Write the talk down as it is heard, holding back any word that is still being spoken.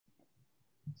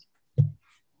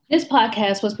This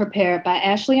podcast was prepared by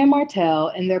Ashley and Martell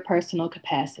in their personal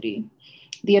capacity.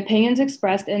 The opinions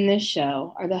expressed in this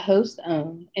show are the host's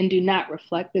own and do not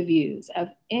reflect the views of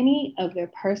any of their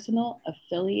personal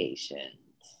affiliations.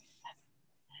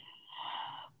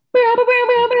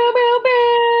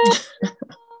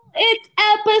 It's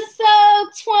episode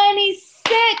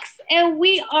 26, and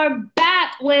we are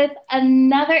back with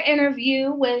another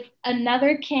interview with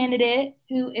another candidate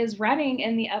who is running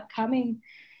in the upcoming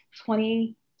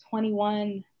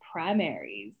 2021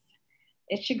 primaries.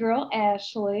 It's your girl,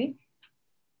 Ashley.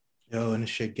 Yo, and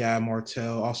it's your guy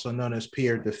Martell, also known as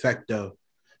Pierre Defecto.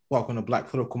 Welcome to Black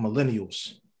Political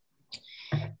Millennials.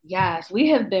 Yes, we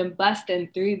have been busting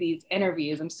through these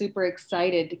interviews. I'm super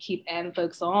excited to keep adding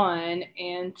folks on.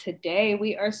 And today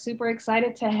we are super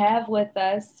excited to have with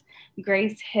us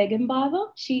Grace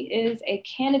Higginbotham. She is a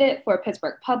candidate for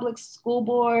Pittsburgh Public School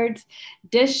Board,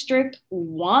 District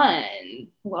 1.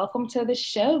 Welcome to the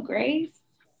show, Grace.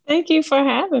 Thank you for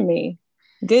having me.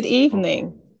 Good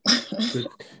evening.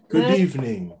 Good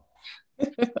evening.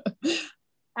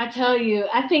 I tell you,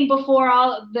 I think before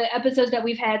all the episodes that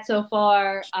we've had so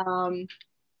far,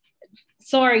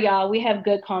 sorry, y'all, we have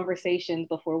good conversations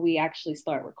before we actually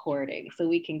start recording so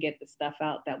we can get the stuff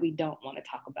out that we don't want to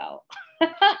talk about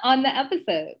on the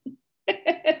episode.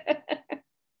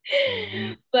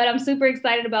 But I'm super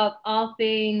excited about all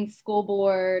things school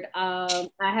board. I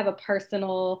have a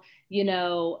personal,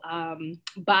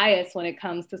 bias when it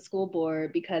comes to school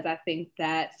board because I think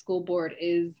that school board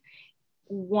is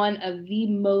one of the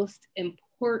most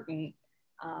important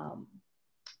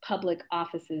public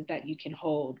offices that you can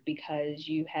hold because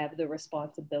you have the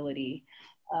responsibility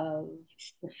of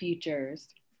the futures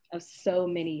of so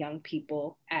many young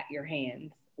people at your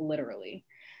hands, literally.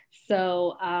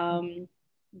 So,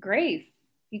 Grace,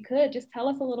 you could just tell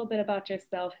us a little bit about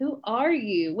yourself. Who are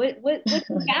you? What you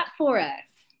got for us?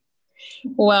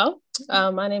 Well,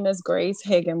 my name is Grace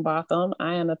Higginbotham.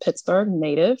 I am a Pittsburgh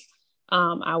native.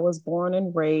 I was born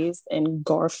and raised in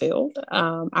Garfield.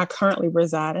 I currently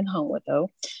reside in Homewood,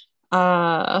 though.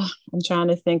 I'm trying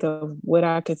to think of what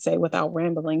I could say without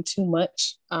rambling too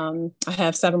much. I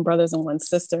have 7 brothers and 1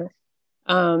 sister.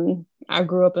 I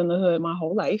grew up in the hood my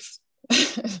whole life.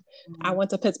 I went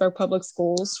to Pittsburgh Public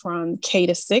Schools from K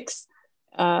to 6.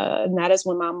 And that is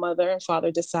when my mother and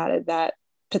father decided that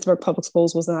Pittsburgh Public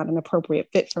Schools was not an appropriate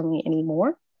fit for me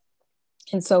anymore.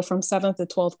 And so from 7th to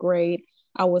 12th grade,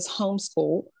 I was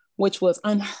homeschooled, which was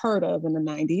unheard of in the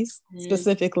 90s,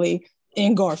 specifically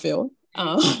in Garfield.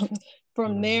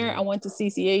 From there, I went to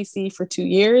CCAC for 2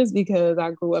 years because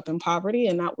I grew up in poverty,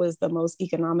 and that was the most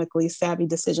economically savvy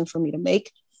decision for me to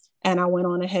make. And I went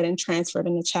on ahead and transferred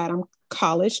into Chatham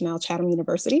College, now Chatham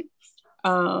University.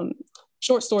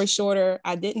 Short story shorter,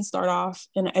 I didn't start off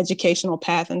in an educational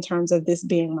path in terms of this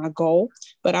being my goal.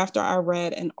 But after I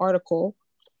read an article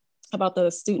about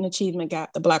the student achievement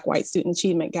gap, the Black-white student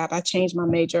achievement gap, I changed my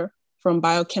major from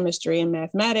biochemistry and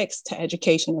mathematics to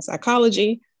education and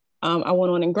psychology. I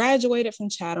went on and graduated from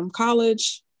Chatham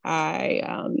College.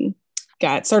 I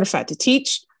got certified to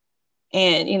teach,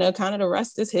 and, kind of the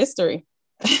rest is history.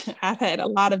 I've had a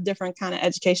lot of different kind of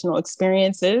educational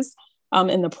experiences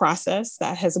in the process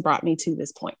that has brought me to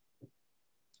this point.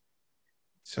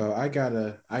 So I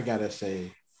gotta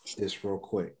say this real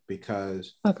quick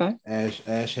because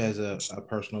Ash has a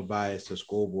personal bias to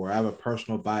school board. I have a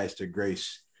personal bias to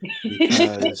Grace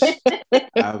because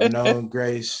I've known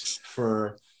Grace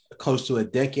for close to a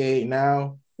decade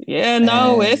now. Yeah,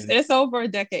 no, it's over a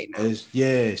decade now.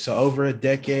 So over a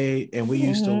decade, and we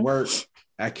used to work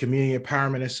at Community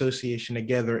Empowerment Association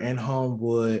together in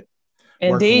Homewood,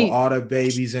 working with all the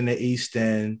babies in the East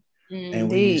End. And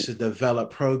we used to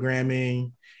develop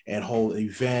programming and hold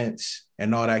events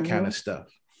and all that kind of stuff.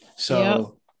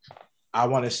 So I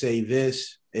want to say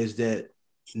this is that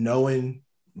knowing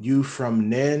you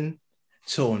from then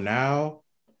till now,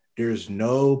 there's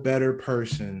no better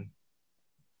person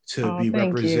to be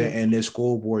representing this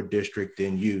school board district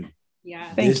than you.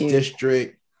 Yeah. This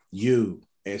district,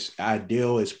 it's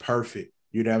ideal, it's perfect.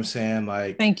 You know what I'm saying?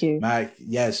 Like, thank you. My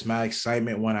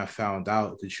excitement when I found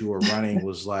out that you were running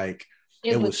was like,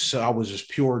 I was just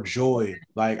pure joy.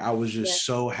 Like, I was just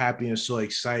so happy and so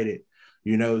excited,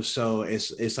 so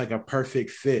it's like a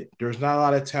perfect fit. There's not a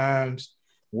lot of times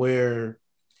where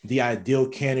the ideal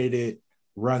candidate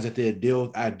runs at the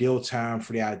ideal time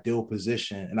for the ideal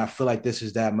position. And I feel like this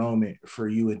is that moment for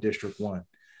you in District 1.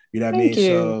 You know what I mean?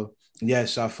 So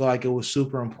yes, I feel like it was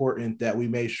super important that we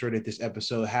made sure that this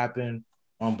episode happened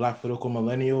on Black Political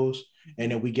Millennials,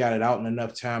 and that we got it out in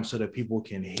enough time so that people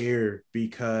can hear,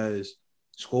 because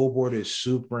School board is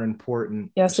super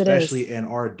important, yes, especially in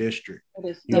our district. It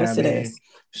is. You know yes, what I it mean? is.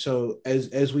 So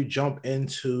as we jump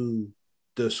into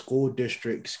the school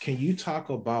districts, can you talk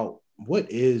about what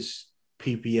is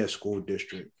PPS school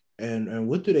district and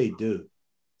what do they do?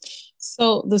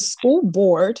 So the school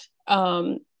board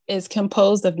is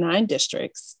composed of 9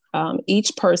 districts.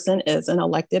 Each person is an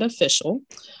elected official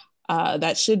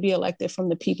that should be elected from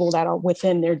the people that are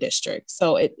within their district.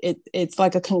 So it's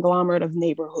like a conglomerate of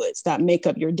neighborhoods that make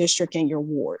up your district and your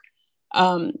ward.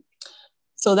 Um,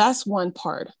 so that's one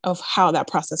part of how that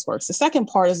process works. The second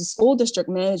part is the school district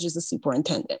manages the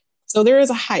superintendent. So there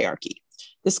is a hierarchy.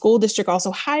 The school district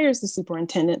also hires the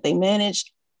superintendent. They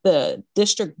manage the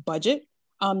district budget.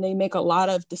 They make a lot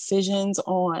of decisions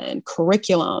on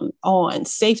curriculum, on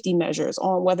safety measures,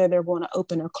 on whether they're going to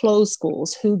open or close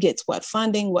schools, who gets what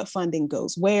funding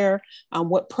goes where,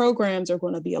 what programs are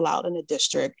going to be allowed in the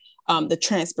district, the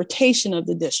transportation of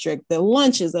the district, the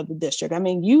lunches of the district. I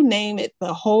mean, you name it,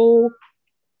 the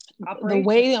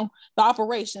way the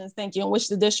operations, thank you, in which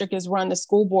the district is run, the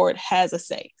school board has a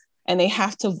say, and they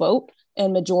have to vote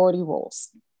in majority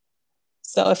rules.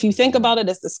 So if you think about it,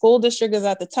 as the school district is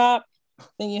at the top,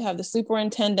 then you have the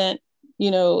superintendent,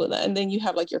 and then you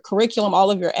have like your curriculum, all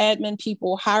of your admin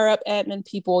people, higher up admin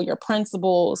people, your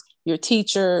principals, your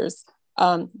teachers,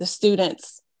 the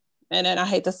students, and then I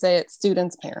hate to say it,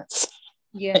 students' parents.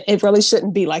 Yeah, it really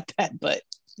shouldn't be like that, but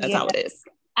that's how it is.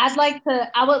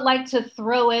 I would like to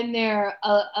throw in there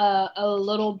a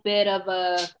little bit of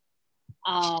a,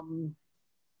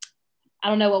 I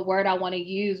don't know what word I want to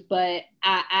use, but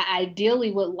I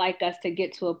ideally would like us to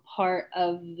get to a part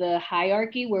of the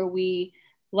hierarchy where we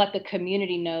let the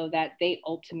community know that they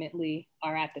ultimately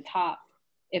are at the top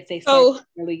if they start to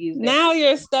really use it. Now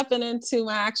you're stepping into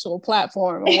my actual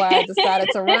platform and why I decided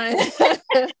to run. So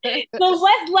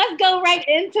let's go right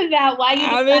into that, why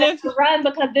you decided to run,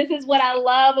 because this is what I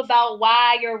love about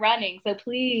why you're running. So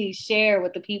please share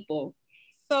with the people.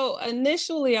 So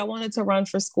initially, I wanted to run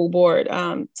for school board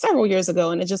several years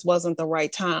ago, and it just wasn't the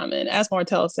right time. And as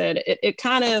Martell said, it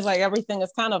kind of is like everything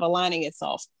is kind of aligning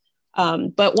itself.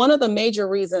 But one of the major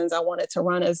reasons I wanted to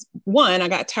run is, one, I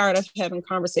got tired of having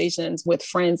conversations with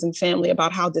friends and family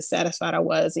about how dissatisfied I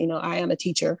was. I am a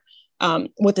teacher,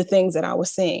 with the things that I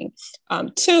was seeing.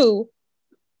 Two,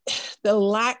 the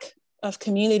lack of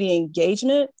community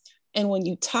engagement. And when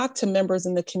you talk to members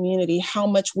in the community, how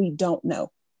much we don't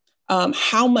know.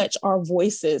 How much our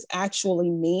voices actually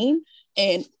mean,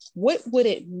 and what would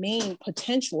it mean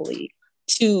potentially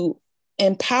to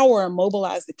empower and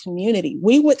mobilize the community.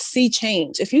 We would see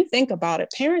change. If you think about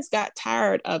it, parents got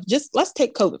tired of let's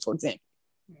take COVID, for example.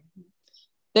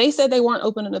 They said they weren't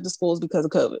opening up the schools because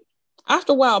of COVID.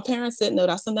 After a while, parents said, no,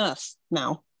 that's enough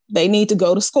now. They need to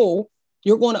go to school.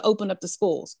 You're going to open up the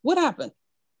schools. What happened?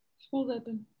 Schools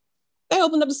open. They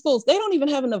opened up the schools. They don't even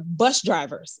have enough bus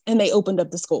drivers, and they opened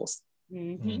up the schools.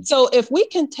 Mm-hmm. So if we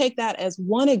can take that as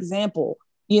one example,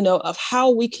 of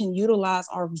how we can utilize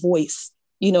our voice,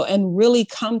 and really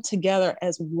come together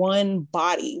as one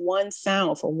body, one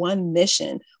sound for one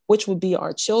mission, which would be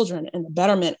our children and the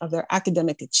betterment of their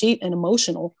academic achievement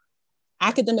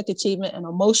and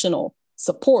emotional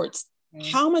supports,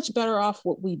 how much better off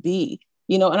would we be?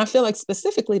 And I feel like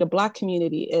specifically the Black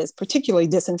community is particularly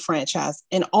disenfranchised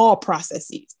in all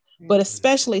processes, but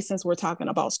especially since we're talking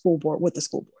about school board with the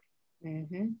school board.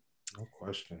 Mm-hmm. No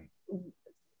question.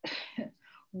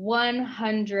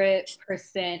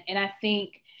 100%. And I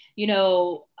think,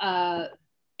 in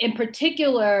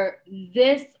particular,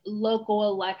 this local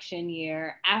election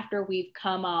year, after we've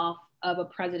come off of a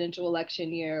presidential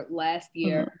election year last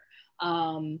year,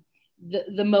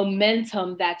 the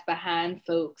momentum that's behind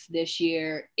folks this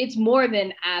year, it's more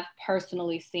than I've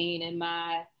personally seen in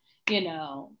my,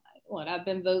 I've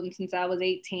been voting since I was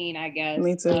 18, I guess.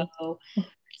 Me too.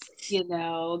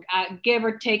 So, I give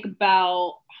or take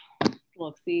about,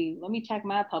 let me check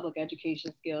my public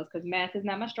education skills because math is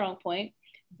not my strong point.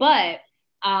 But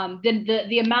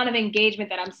the amount of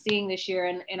engagement that I'm seeing this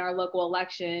year in our local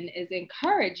election is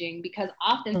encouraging, because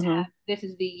oftentimes this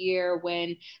is the year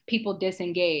when people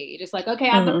disengage. It's like, okay,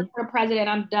 I voted for president,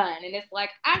 I'm done. And it's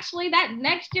like, actually, that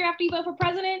next year after you vote for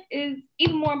president is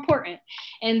even more important.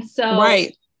 And so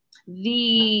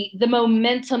the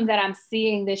momentum that I'm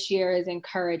seeing this year is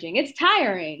encouraging. It's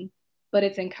tiring, but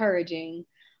it's encouraging.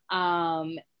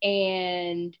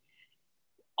 And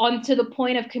on to the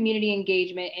point of community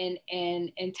engagement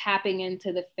and tapping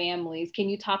into the families, can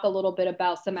you talk a little bit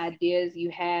about some ideas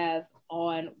you have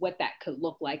on what that could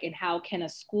look like, and how can a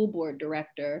school board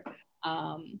director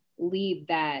lead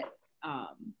that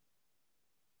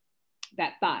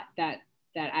thought, that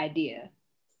idea?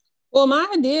 Well, my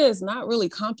idea is not really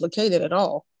complicated at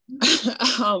all.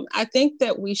 I think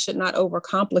that we should not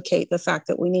overcomplicate the fact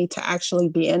that we need to actually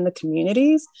be in the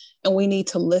communities and we need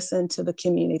to listen to the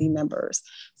community members.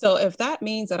 So if that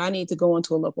means that I need to go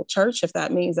into a local church, if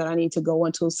that means that I need to go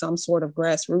into some sort of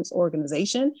grassroots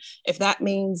organization, if that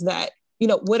means that,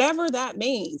 whatever that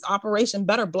means, Operation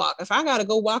Better Block, if I got to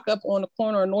go walk up on the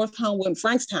corner of North Homewood and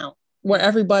Frankstown where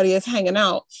everybody is hanging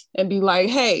out and be like,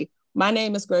 hey, my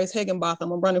name is Grace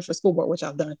Higginbotham. I'm running for school board, which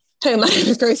I've done. Hey, my name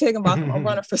is Grace Higginbotham. I'm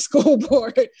running for school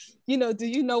board. Do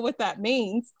you know what that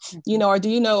means? Or do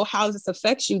you know how this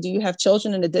affects you? Do you have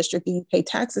children in the district? Do you pay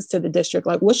taxes to the district?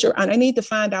 Like, and I need to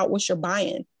find out what's your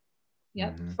buy-in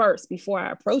first before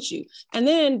I approach you. And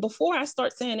then before I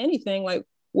start saying anything, like,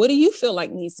 what do you feel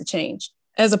like needs to change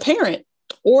as a parent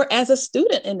or as a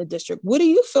student in the district? What do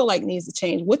you feel like needs to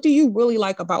change? What do you really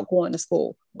like about going to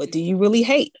school? What do you really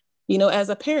hate? As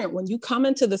a parent, when you come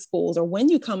into the schools or when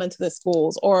you come into the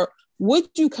schools or would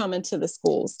you come into the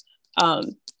schools,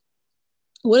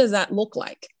 what does that look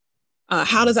like?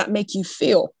 How does that make you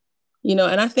feel? And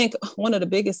I think one of the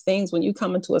biggest things when you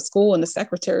come into a school and the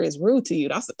secretary is rude to you,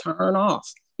 that's a turn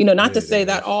off. Not to say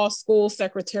that all school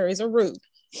secretaries are rude.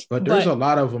 But there's a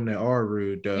lot of them that are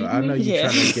rude, though. I know you're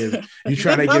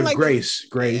trying to give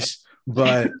Grace.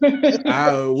 But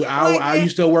I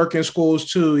used to work in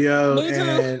schools too,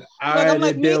 and I had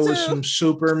to deal with some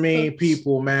super mean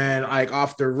people, man, like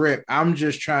off the rip. I'm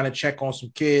just trying to check on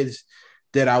some kids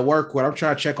that I work with. I'm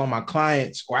trying to check on my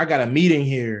clients, or I got a meeting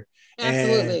here.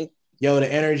 Absolutely. And,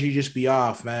 the energy just be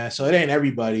off, man. So it ain't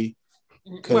everybody,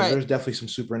 because there's definitely some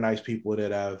super nice people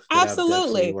that I've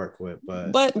definitely worked with.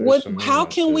 But how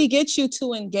can we get you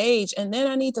to engage? And then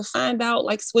I need to find out,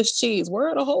 like Swiss cheese, where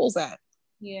are the holes at?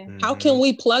 Yeah. How can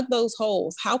we plug those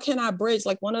holes? How can I bridge?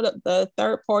 Like one of the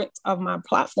third points of my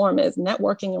platform is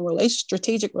networking and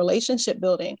strategic relationship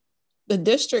building. The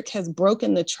district has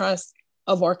broken the trust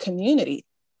of our community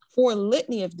for a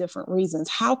litany of different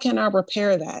reasons. How can I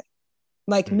repair that?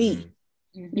 Like me,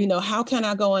 how can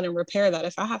I go in and repair that?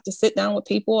 If I have to sit down with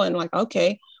people and like,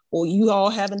 okay, well, you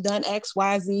all haven't done X,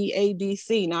 Y, Z, A, B,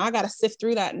 C. Now I got to sift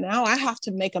through that. Now I have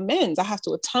to make amends. I have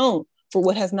to atone for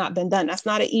what has not been done. That's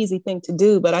not an easy thing to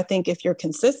do, but I think if you're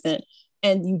consistent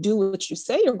and you do what you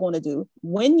say you're going to do,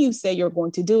 when you say you're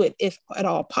going to do it, if at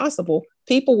all possible,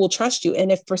 people will trust you. And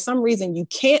if for some reason you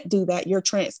can't do that, you're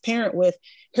transparent with,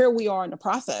 here we are in the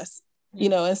process,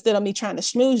 instead of me trying to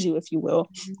schmooze you, if you will.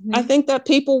 I think that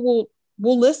people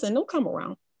will listen. They'll come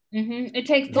around. It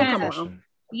takes time.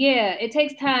 Yeah, it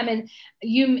takes time. And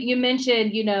you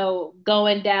mentioned,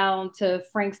 going down to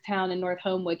Frankstown and North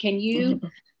Homewood.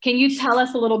 Can you tell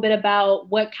us a little bit about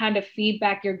what kind of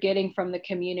feedback you're getting from the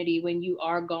community when you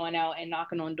are going out and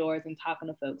knocking on doors and talking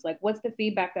to folks? Like, what's the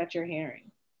feedback that you're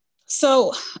hearing?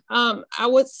 So I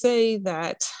would say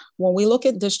that when we look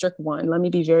at District 1, let me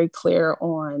be very clear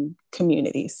on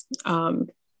communities.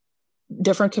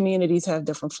 Different communities have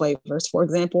different flavors. For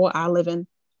example, I live in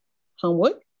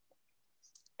Homewood,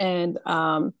 and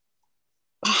how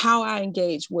I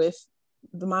engage with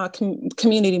my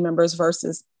community members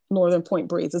versus Northern Point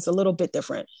Breeze is a little bit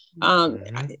different.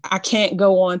 I can't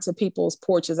go on to people's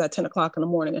porches at 10 o'clock in the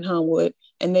morning in Homewood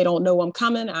and they don't know I'm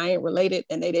coming. I ain't related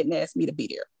and they didn't ask me to be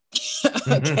there.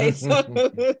 Okay, so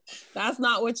that's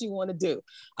not what you want to do.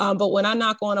 But when I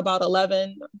knock on about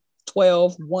 11,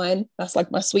 12, 1, that's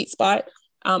like my sweet spot.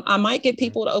 I might get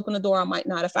people to open the door. I might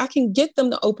not. If I can get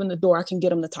them to open the door, I can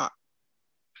get them to talk.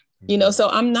 So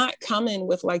I'm not coming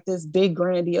with like this big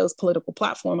grandiose political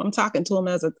platform. I'm talking to them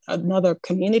as another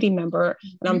community member,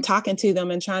 and I'm talking to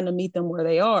them and trying to meet them where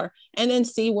they are and then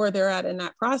see where they're at in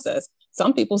that process.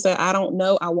 Some people say, I don't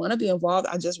know, I want to be involved,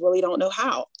 I just really don't know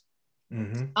how.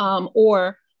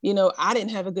 Or, I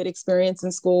didn't have a good experience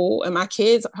in school and my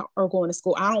kids are going to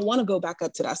school. I don't want to go back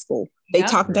up to that school. They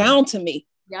talk down to me,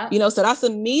 so that's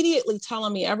immediately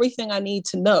telling me everything I need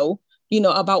to know,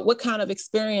 about what kind of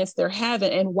experience they're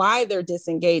having and why they're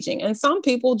disengaging. And some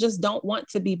people just don't want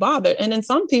to be bothered. And then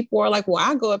some people are like, well,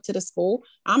 I go up to the school.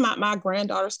 I'm at my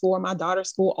granddaughter's school or my daughter's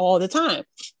school all the time.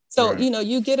 So,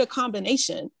 you get a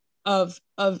combination of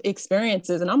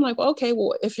experiences. And I'm like, well, okay,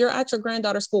 well, if you're at your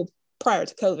granddaughter's school prior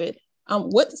to COVID,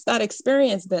 what's that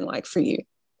experience been like for you?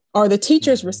 Are the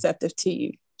teachers receptive to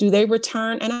you? Do they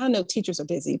return? And I know teachers are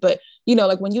busy, but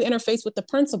like when you interface with the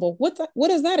principal,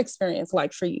 what is that experience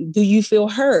like for you? Do you feel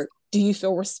heard? Do you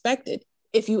feel respected?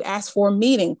 If you ask for a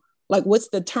meeting, like what's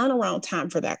the turnaround time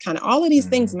for that kind of, all of these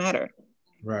things matter.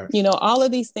 Right. All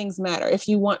of these things matter. If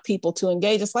you want people to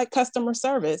engage, it's like customer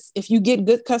service. If you get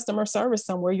good customer service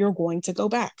somewhere, you're going to go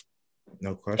back.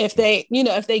 No question. If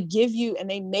they give you and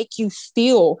they make you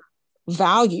feel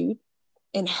valued,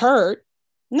 and hurt,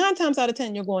 9 times out of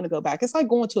 10, you're going to go back. It's like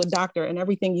going to a doctor and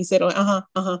everything you said, you'll be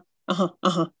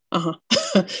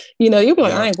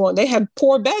like, I ain't going. They have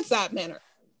poor bedside manner.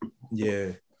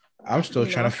 Yeah. I'm still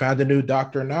trying to find a new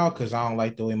doctor now because I don't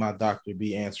like the way my doctor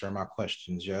be answering my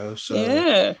questions, yo. So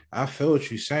yeah. I feel what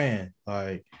you're saying.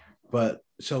 Like, but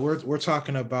so we're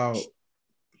talking about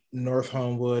North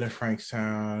Homewood and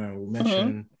Frankstown, and we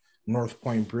mentioned North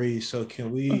Point Breeze. So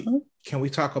can we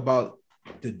talk about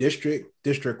the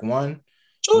District 1?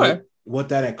 Sure. What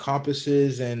that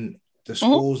encompasses and the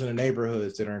schools and the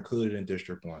neighborhoods that are included in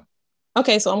District 1.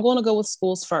 Okay, so I'm going to go with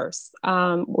schools first.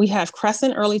 We have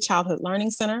Crescent Early Childhood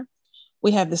Learning Center.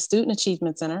 We have the Student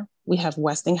Achievement Center. We have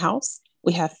Westinghouse.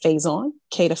 We have Faison,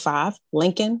 K-5,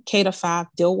 Lincoln, K-5,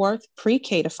 Dilworth,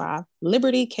 Pre-K-5,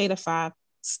 Liberty, K-5,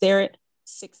 Sterrett,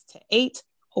 6-8,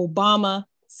 Obama,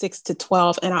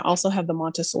 6-12, and I also have the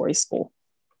Montessori School.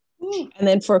 And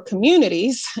then for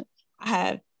communities, I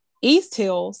have East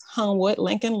Hills, Homewood,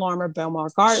 Lincoln, Larmer,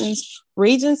 Belmar Gardens,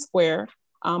 Regent Square,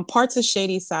 parts of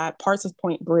Shady Side, parts of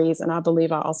Point Breeze, and I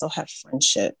believe I also have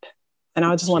Friendship. And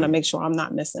I just want to make sure I'm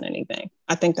not missing anything.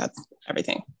 I think that's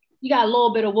everything. You got a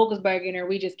little bit of Wilkinsburg in there.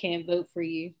 We just can't vote for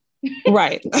you.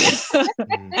 Right.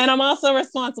 And I'm also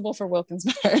responsible for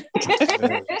Wilkinsburg.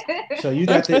 So you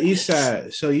got the East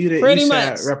Side. So you the Pretty East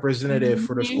Side representative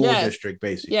for the school district,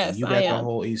 basically. Yes, you got the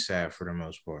whole East Side for the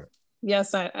most part.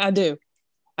 Yes, I do.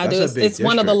 It's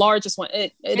one of the largest ones.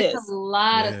 It's a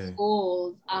lot of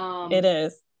schools. It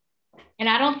is. And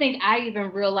I don't think I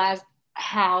even realized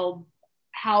how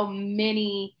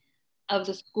many of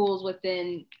the schools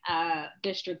within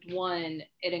District 1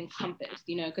 it encompassed,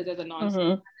 because there's a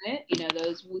non-school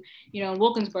those, in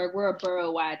Wilkinsburg, we're a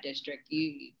borough-wide district.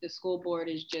 The school board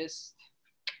is just,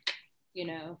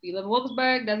 if you live in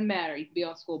Wilkinsburg, doesn't matter. You can be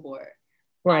on school board.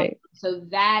 Right. So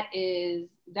that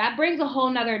brings a whole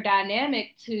nother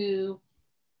dynamic to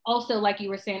also, like you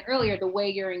were saying earlier, the way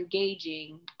you're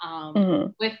engaging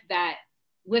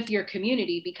with your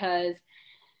community, because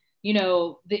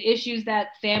the issues that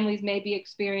families may be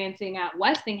experiencing at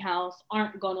Westinghouse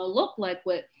aren't going to look like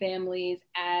what families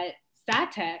at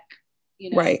SciTech,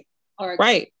 right. are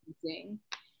experiencing.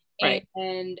 Right.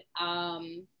 And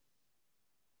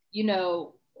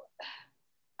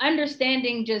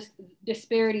understanding just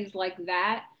disparities like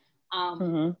that.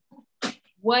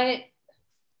 What, I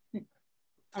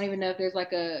don't even know if there's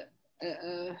like an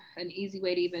easy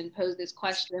way to even pose this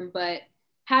question, but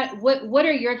what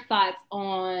are your thoughts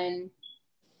on,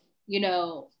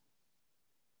 I'm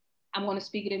going to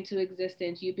speak it into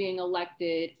existence, you being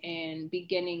elected and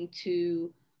beginning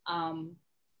to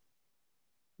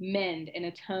mend and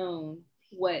atone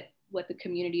what the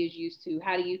community is used to?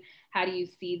 How do you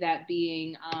see that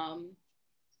being,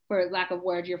 for lack of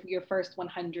words, your first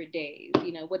 100 days?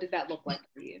 What does that look like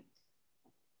for you?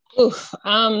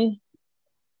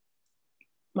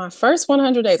 My first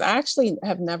 100 days, I actually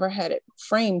have never had it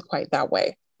framed quite that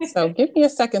way. So give me a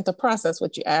second to process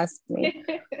what you asked me.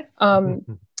 My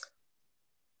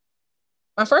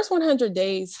first 100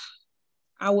 days,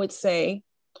 I would say,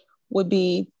 would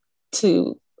be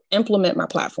to implement my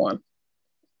platform.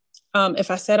 If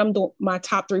I said I'm doing my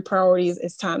top 3 priorities,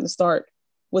 it's time to start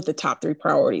with the top 3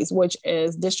 priorities, which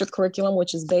is district curriculum,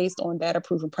 which is based on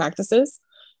data-proven practices,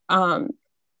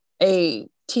 a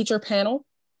teacher panel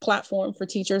platform for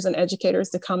teachers and educators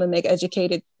to come and make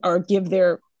educated or give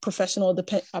their professional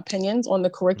opinions on the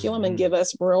curriculum and give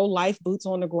us real life boots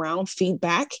on the ground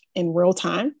feedback in real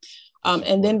time,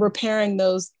 and then repairing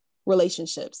those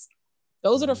relationships.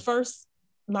 Those are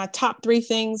my top 3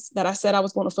 things that I said I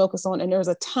was going to focus on. And there's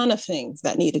a ton of things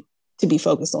that needed to be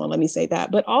focused on. Let me say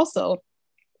that. But also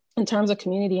in terms of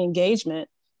community engagement,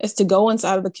 is to go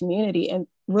inside of the community and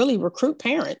really recruit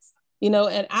parents,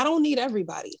 and I don't need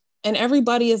everybody. And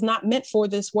everybody is not meant for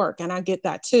this work. And I get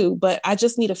that too, but I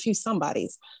just need a few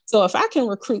somebodies. So if I can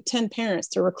recruit 10 parents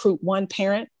to recruit one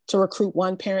parent, to recruit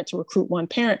one parent, to recruit one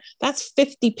parent, that's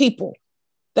 50 people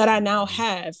that I now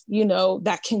have,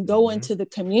 that can go into the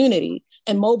community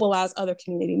and mobilize other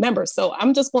community members. So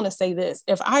I'm just going to say this,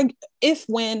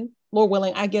 when, Lord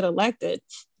willing, I get elected,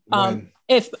 when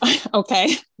I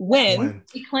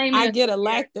get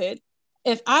elected,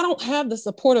 if I don't have the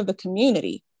support of the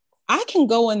community, I can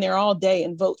go in there all day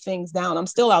and vote things down. I'm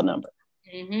still outnumbered.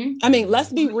 I mean,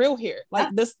 let's be real here.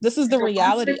 Like this is the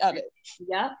reality of it.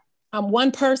 Yeah. I'm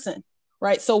one person,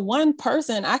 right? So one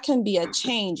person, I can be a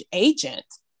change agent,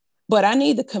 but I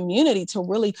need the community to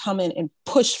really come in and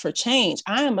push for change.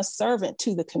 I am a servant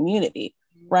to the community,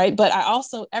 right? But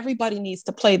everybody needs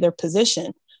to play their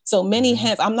position. So many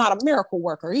hands, I'm not a miracle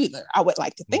worker either. I would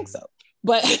like to think so,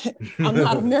 but I'm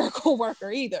not a miracle worker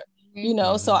either. you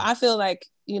know? So I feel like,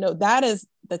 you know, that is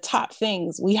the top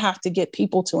things. We have to get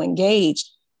people to engage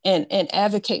and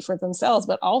advocate for themselves,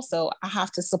 but also I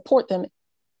have to support them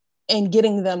in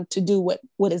getting them to do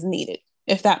what is needed,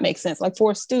 if that makes sense. Like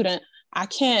for a student, I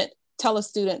can't tell a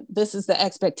student, this is the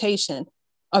expectation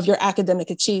of your academic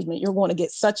achievement. You're going to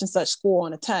get such and such score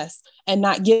on a test, and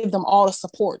not give them all the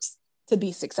supports to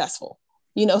be successful.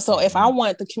 You know, so if I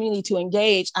want the community to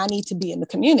engage, I need to be in the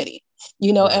community.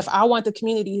 You know, if I want the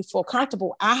community to feel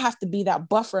comfortable, I have to be that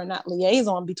buffer and that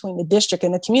liaison between the district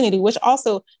and the community, which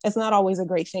also is not always a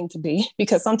great thing to be,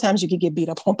 because sometimes you could get beat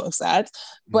up on both sides.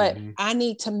 But I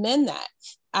need to mend that.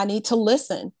 I need to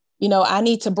listen. You know, I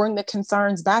need to bring the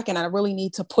concerns back, and I really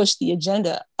need to push the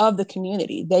agenda of the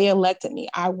community. They elected me.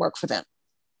 I work for them,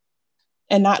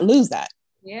 and not lose that.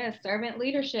 Yeah, servant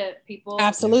leadership, people.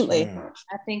 Absolutely. Yes,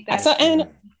 I think that's so, and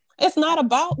it's not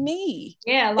about me.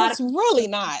 Yeah, it's really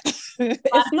not.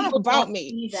 It's not about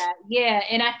me. That. Yeah,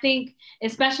 and I think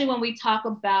especially when we talk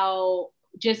about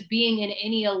just being in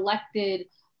any elected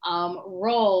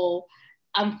role,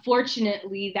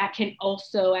 unfortunately, that can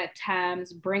also at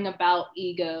times bring about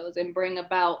egos and bring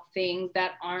about things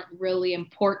that aren't really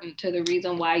important to the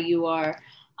reason why you are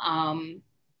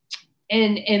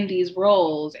in these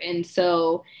roles. And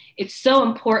so it's so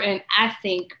important, I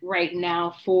think, right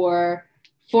now for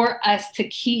us to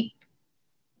keep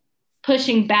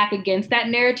pushing back against that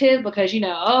narrative, because, you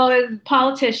know, oh, it's a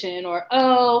politician, or,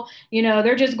 oh, you know,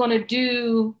 they're just going to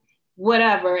do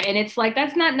whatever. And it's like,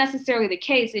 that's not necessarily the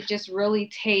case. It just really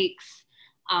takes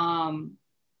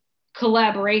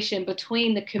collaboration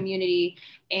between the community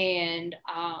and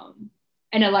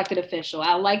an elected official.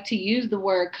 I like to use the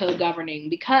word co-governing,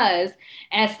 because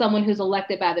as someone who's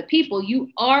elected by the people, you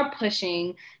are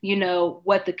pushing, you know,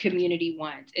 what the community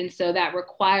wants. And so that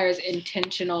requires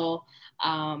intentional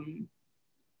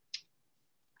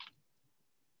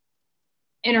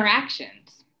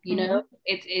interactions. You know,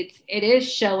 it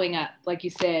is showing up, like you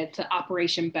said, to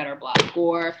Operation Better Block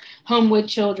or Homewood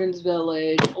Children's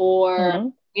Village, or,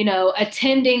 you know,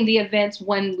 attending the events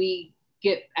when we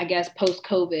get, I guess,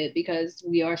 post-COVID, because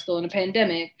we are still in a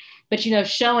pandemic, but, you know,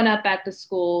 showing up at the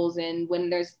schools and when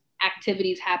there's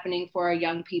activities happening for our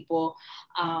young people.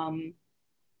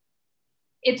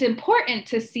 It's important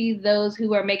to see those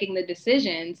who are making the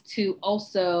decisions to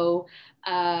also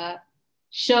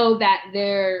show that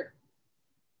they're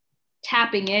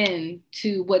tapping in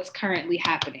to what's currently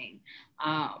happening.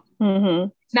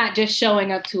 It's not just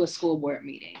showing up to a school board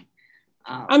meeting.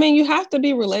 I mean, you have to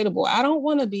be relatable. I don't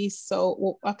want to be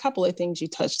a couple of things you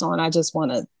touched on, I just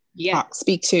want to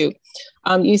speak to.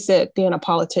 You said being a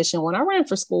politician. When I ran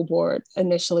for school board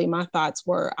initially, my thoughts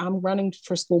were, I'm running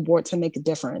for school board to make a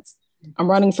difference. I'm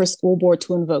running for school board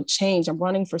to invoke change. I'm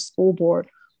running for school board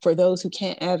for those who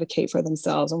can't advocate for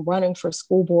themselves. I'm running for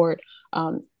school board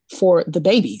for the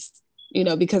babies, you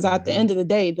know, because at the end of the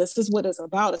day, this is what it's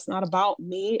about. It's not about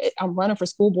me. I'm running for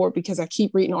school board because I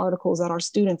keep reading articles that our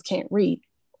students can't read.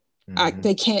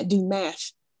 They can't do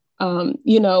math.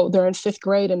 You know, they're in 5th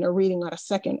grade and they're reading at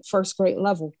a first grade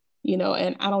level, you know,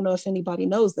 and I don't know if anybody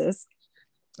knows this.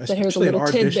 Especially in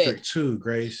our district too,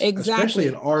 Grace. Exactly. Especially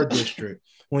in our district.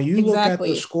 When you look at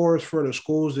the scores for the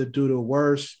schools that do the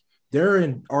worst, they're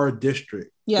in our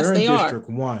district. Yes, they're in they are. District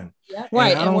 1. Yep.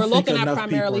 Right. And we're looking at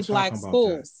primarily Black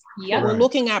schools. Yep. We're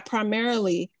looking at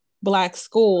primarily Black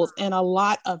schools and a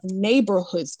lot of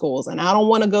neighborhood schools. And I don't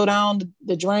want to go down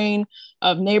the drain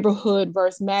of neighborhood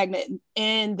versus magnet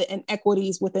and the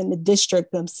inequities within the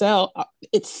district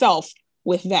itself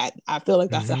with that. I feel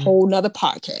like that's a whole nother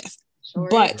podcast. Sure.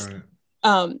 But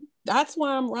that's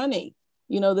why I'm running.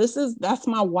 You know, that's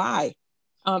my why.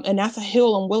 And that's a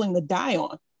hill I'm willing to die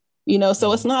on. You know,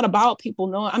 so it's not about people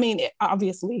knowing. I mean,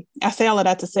 obviously, I say all of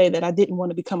that to say that I didn't want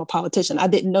to become a politician. I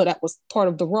didn't know that was part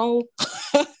of the role.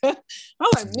 I'm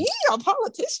like, me, a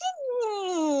politician?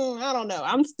 I don't know.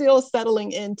 I'm still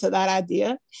settling into that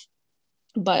idea.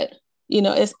 But, you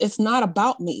know, it's not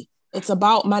about me. It's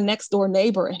about my next door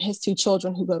neighbor and his 2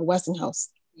 children who go to Westinghouse.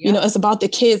 Yeah. You know, it's about the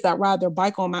kids that ride their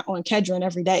bike on Kedron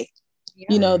every day. Yeah.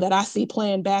 You know, that I see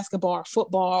playing basketball or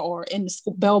football or in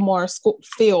the Belmar school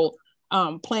field.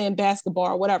 Playing basketball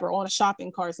or whatever on a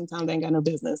shopping cart. Sometimes they ain't got no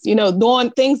business, you know, doing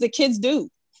things that kids do.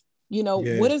 You know,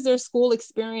 what is their school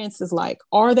experiences like?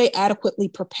 Are they adequately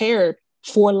prepared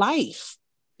for life?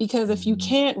 Because if you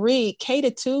can't read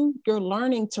K-2, you're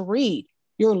learning to read.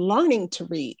 You're learning to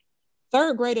read.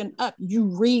 3rd grade and up, you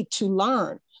read to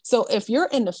learn. So if you're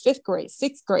in the 5th grade,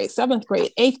 6th grade, 7th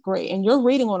grade, 8th grade, and you're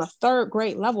reading on a 3rd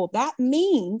grade level, that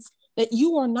means that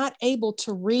you are not able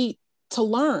to read to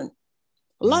learn,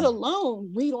 let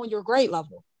alone read on your grade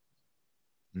level.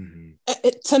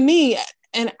 To me,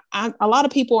 a lot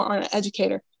of people are an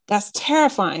educator. That's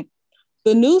terrifying.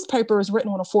 The newspaper is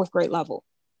written on a fourth grade level.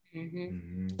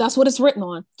 That's what it's written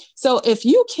on. So if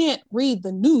you can't read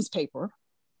the newspaper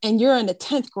and you're in the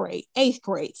 10th grade, 8th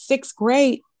grade, 6th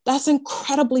grade, that's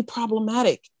incredibly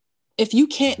problematic. If you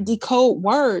can't decode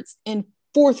words in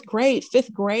 4th grade,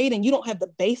 5th grade, and you don't have the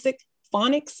basic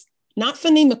phonics, not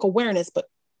phonemic awareness, but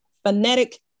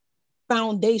phonetic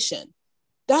foundation,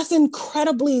 that's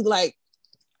incredibly like,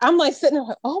 I'm like sitting there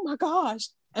like, oh my gosh.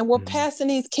 And we're passing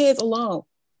these kids along.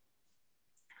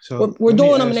 So we're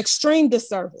doing them an extreme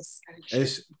disservice.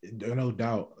 It's no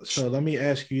doubt. So let me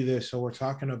ask you this. So we're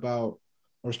starting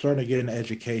to get into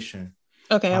education.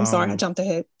 Okay, I'm sorry. I jumped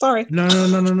ahead. Sorry. No.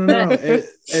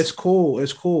 It's cool.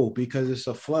 It's cool because it's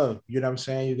a flow. You know what I'm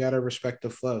saying? You got to respect the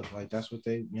flow. Like that's what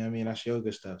you know what I mean? That's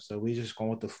yoga stuff. So we just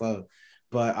going with the flow.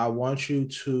 But I want you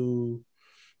to,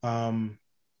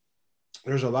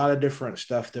 there's a lot of different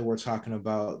stuff that we're talking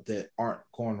about that aren't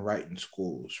going right in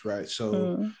schools, right?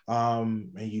 So,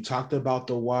 and you talked about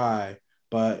the why,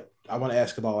 but I want to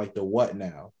ask about like the what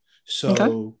now.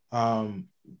 So,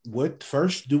 what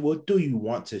do you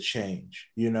want to change,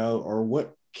 you know, or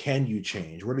what can you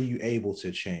change? What are you able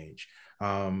to change?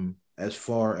 As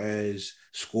far as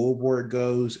school board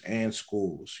goes and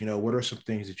schools, you know, what are some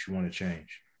things that you want to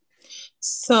change?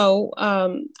 So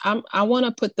I want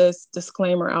to put this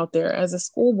disclaimer out there. As a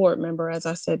school board member, as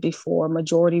I said before,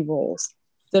 majority rules.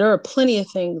 There are plenty of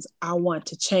things I want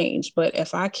to change, but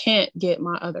if I can't get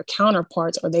my other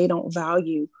counterparts or they don't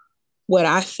value what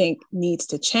I think needs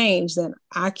to change, then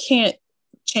I can't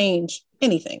change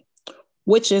anything,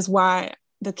 which is why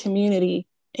the community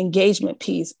engagement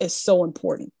piece is so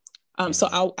important.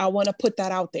 So I want to put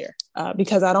that out there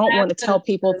because I don't want to tell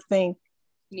people things.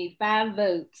 You need 5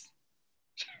 votes.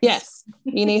 Yes,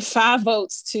 you need 5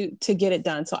 votes to get it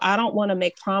done. So I don't want to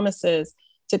make promises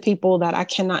to people that I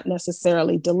cannot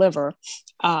necessarily deliver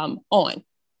on.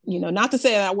 You know, not to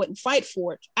say that I wouldn't fight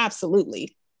for it,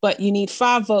 absolutely, but you need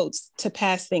 5 votes to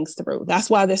pass things through. That's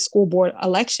why this school board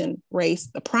election race,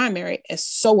 the primary, is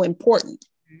so important.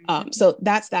 So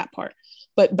that's that part.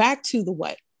 But back to the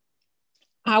what.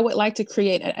 I would like to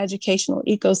create an educational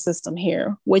ecosystem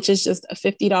here, which is just a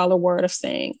 $50 word of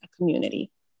saying a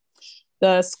community.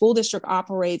 The school district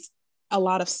operates a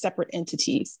lot of separate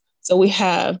entities. So we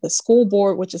have the school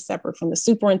board, which is separate from the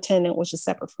superintendent, which is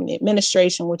separate from the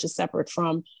administration, which is separate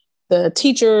from the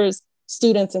teachers,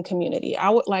 students, and community. I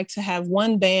would like to have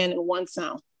one band and one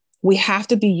sound. We have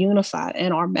to be unified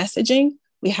in our messaging.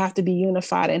 We have to be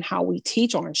unified in how we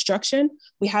teach our instruction.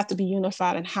 We have to be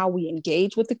unified in how we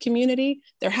engage with the community.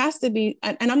 There has to be,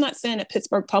 and I'm not saying that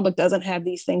Pittsburgh Public doesn't have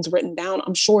these things written down.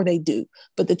 I'm sure they do.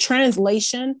 But the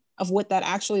translation of what that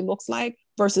actually looks like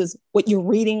versus what you're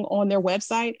reading on their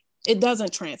website, it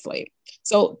doesn't translate.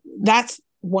 So that's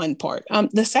one part.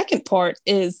 The second part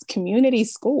is community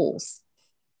schools.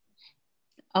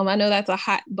 I know that's a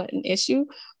hot button issue,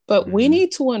 but we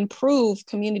need to improve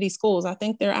community schools. I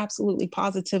think they're absolutely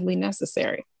positively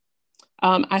necessary.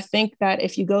 I think that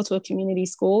if you go to a community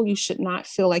school, you should not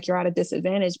feel like you're at a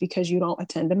disadvantage because you don't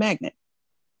attend a magnet.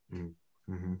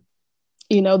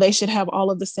 You know, they should have all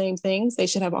of the same things. They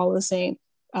should have all of the same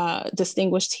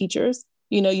distinguished teachers.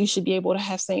 You know, you should be able to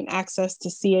have same access to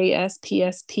CAS,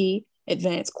 PSP,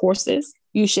 advanced courses.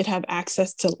 You should have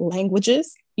access to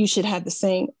languages. You should have the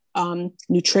same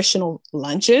nutritional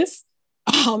lunches.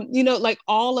 You know, like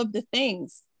all of the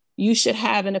things you should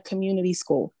have in a community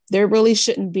school. There really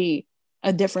shouldn't be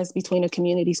a difference between a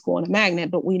community school and a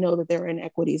magnet, but we know that there are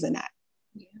inequities in that.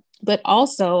 Yeah. But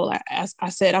also, as I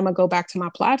said, I'm gonna go back to my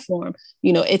platform.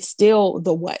 You know, it's still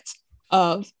the what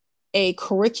of a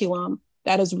curriculum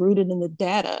that is rooted in the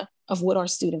data of what our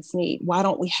students need. Why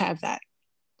don't we have that?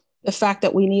 The fact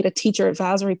that we need a teacher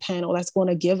advisory panel that's going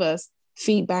to give us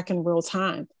feedback in real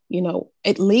time. You know,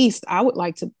 at least I would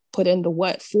like to put in the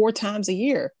what 4 times a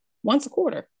year, once a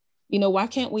quarter. You know, why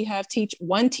can't we have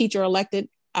one teacher elected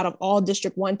out of all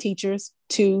District 1 teachers,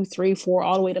 2, 3, 4,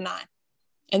 all the way to 9?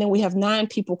 And then we have 9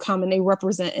 people come and they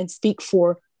represent and speak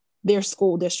for their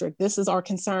school district. This is our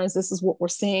concerns. This is what we're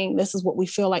seeing. This is what we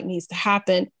feel like needs to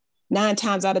happen. 9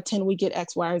 times out of 10, we get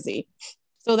X, Y, or Z.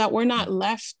 So that we're not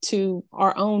left to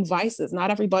our own vices.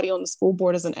 Not everybody on the school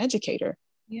board is an educator.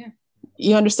 Yeah.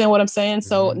 You understand what I'm saying?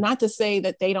 So not to say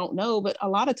that they don't know, but a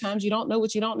lot of times you don't know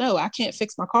what you don't know. I can't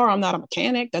fix my car. I'm not a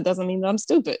mechanic. That doesn't mean that I'm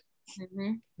stupid.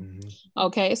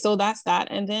 Okay, so that's that.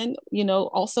 And then, you know,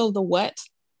 also the what.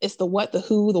 It's the what, the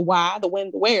who, the why, the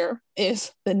when, the where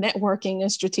is the networking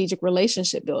and strategic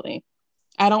relationship building.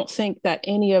 I don't think that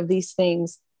any of these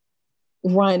things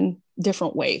run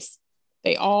different ways.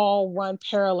 They all run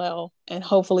parallel, and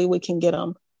hopefully we can get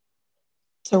them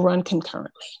to run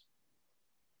concurrently.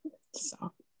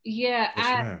 So yeah,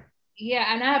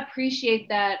 and I appreciate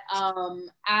that.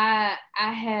 I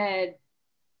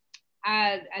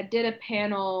did a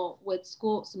panel with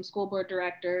some school board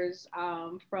directors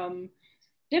from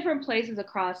different places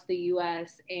across the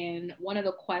US, and one of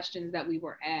the questions that we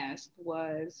were asked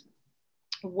was,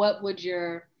 what would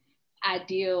your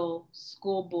ideal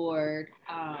school board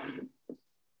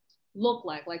look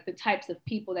like the types of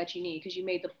people that you need? Because you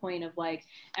made the point of like,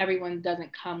 everyone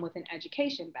doesn't come with an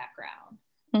education background.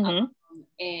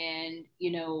 And,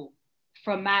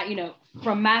 from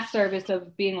my service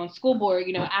of being on school board,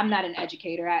 I'm not an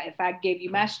educator. If I gave you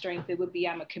my strength, it would be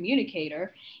I'm a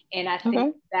communicator. And I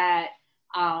think that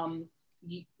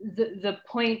the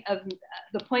point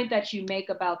that you make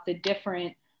about the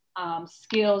different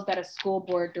skills that a school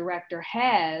board director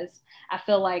has, I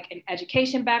feel like an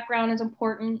education background is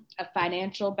important, a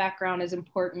financial background is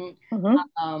important,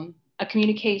 a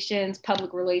communications,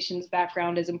 public relations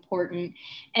background is important.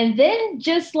 And then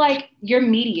just like your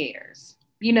mediators,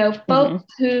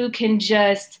 folks who can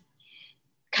just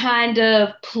kind of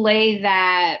play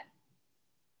that,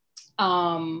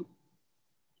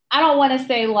 I don't want to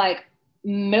say like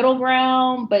middle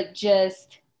ground, but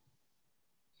just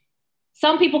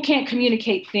some people can't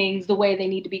communicate things the way they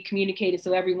need to be communicated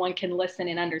so everyone can listen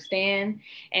and understand.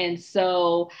 And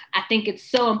so I think it's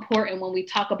so important when we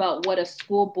talk about what a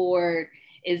school board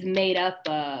is made up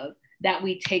of, that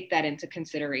we take that into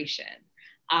consideration.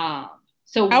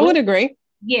 So I would agree.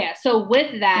 Yeah. So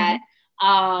with that,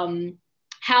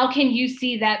 how can you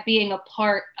see that being a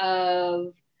part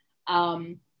of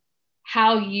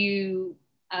how you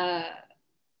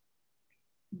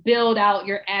build out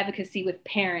your advocacy with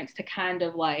parents to kind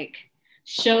of like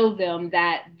show them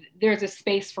that there's a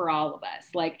space for all of us?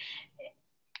 Like,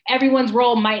 everyone's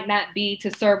role might not be to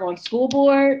serve on school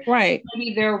board. Right.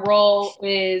 Maybe their role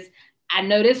is, I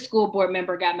know this school board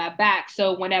member got my back,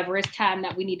 so whenever it's time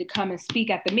that we need to come and speak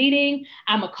at the meeting,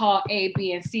 I'm gonna call A,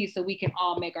 B, and C so we can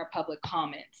all make our public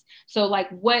comments. So like,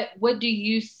 what do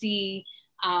you see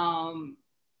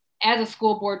as a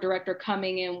school board director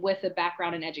coming in with a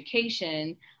background in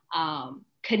education,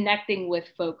 connecting with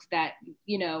folks that,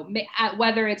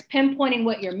 whether it's pinpointing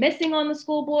what you're missing on the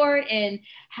school board and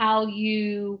how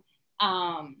you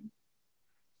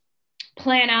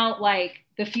plan out like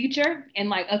the future, and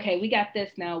like, okay, we got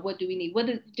this now, what do we need? What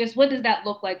does that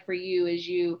look like for you as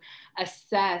you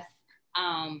assess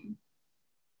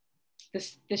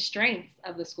the strengths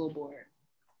of the school board?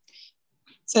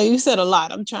 So you said a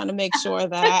lot. I'm trying to make sure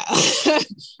that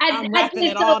I'm wrapping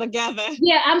it all together.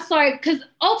 Yeah, I'm sorry, because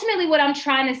ultimately what I'm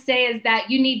trying to say is that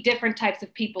you need different types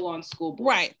of people on school board.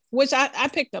 Right, which I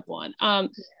picked up on.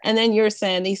 And then you're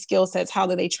saying these skill sets, how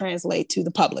do they translate to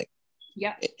the public?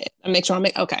 Yeah. Make sure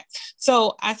okay.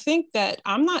 So I think that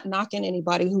I'm not knocking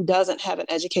anybody who doesn't have an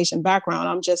education background.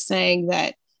 I'm just saying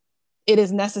that it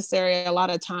is necessary a lot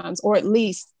of times, or at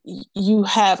least you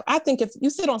have, I think if you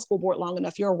sit on school board long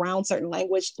enough, you're around certain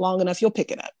language long enough, you'll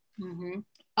pick it up.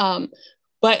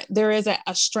 But there is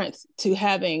a strength to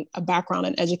having a background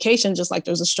in education, just like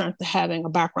there's a strength to having a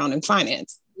background in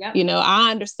finance. Yep.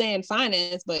 I understand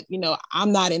finance, but,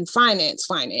 I'm not in finance,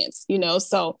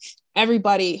 so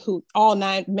everybody all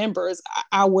 9 members,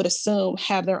 I would assume,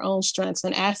 have their own strengths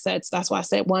and assets. That's why I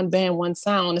said one band, one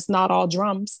sound. It's not all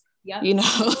drums. Yep. Yep.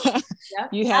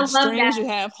 You have strings, you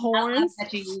have horns. I love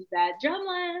that you use that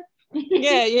drumline.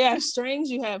 Yeah, you have strings,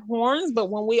 you have horns,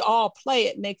 but when we all play,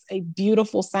 it makes a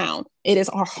beautiful sound. It is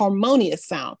a harmonious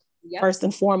sound, first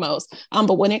and foremost.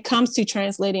 But when it comes to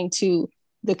translating to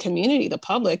the community, the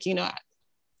public,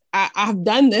 I've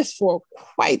done this for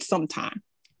quite some time.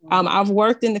 I've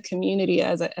worked in the community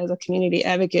as a community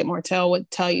advocate. Martell would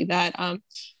tell you that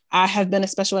I have been a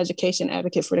special education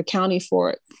advocate for the county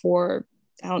for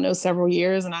I don't know, several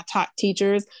years. And I taught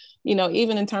teachers,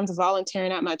 even in terms of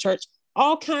volunteering at my church,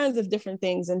 all kinds of different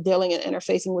things, and dealing and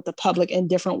interfacing with the public in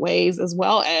different ways, as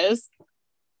well as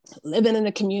living in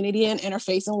the community and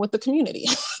interfacing with the community,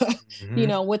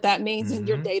 what that means in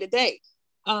your day to day.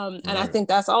 And I think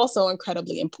that's also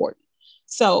incredibly important.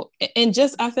 So, and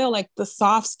just, I feel like the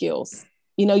soft skills,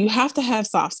 you have to have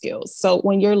soft skills. So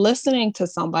when you're listening to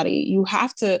somebody, you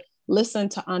have to listen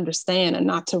to understand and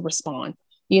not to respond.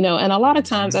 And a lot of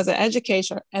times as an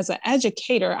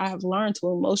educator, I have learned to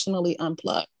emotionally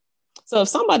unplug. So if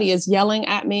somebody is yelling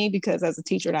at me, because as a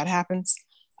teacher that happens,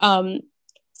 I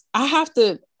have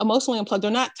to emotionally unplug.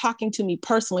 They're not talking to me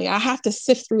personally. I have to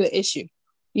sift through the issue.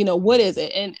 What is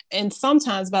it? And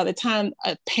sometimes by the time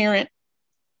a parent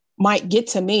might get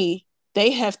to me,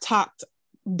 they have talked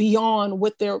beyond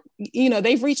what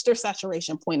they've reached their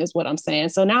saturation point, is what I'm saying.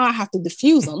 So now I have to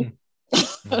diffuse them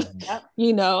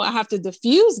You know, I have to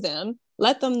diffuse them,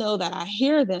 let them know that I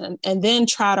hear them, and then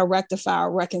try to rectify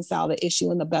or reconcile the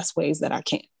issue in the best ways that I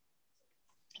can. Right.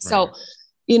 So,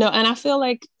 you know, and I feel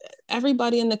like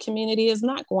everybody in the community is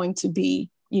not going to be,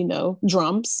 you know,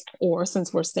 drums, or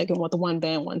since we're sticking with the one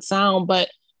band, one sound, but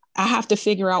I have to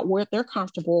figure out where they're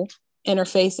comfortable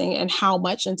interfacing and how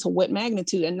much and to what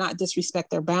magnitude, and not disrespect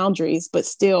their boundaries, but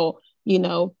still, you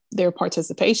know, their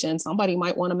participation. Somebody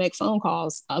might want to make phone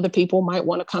calls. Other people might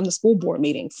want to come to school board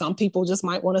meetings. Some people just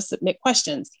might want to submit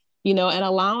questions, you know, and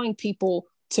allowing people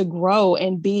to grow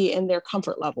and be in their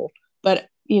comfort level, but,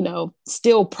 you know,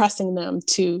 still pressing them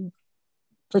to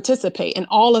participate. And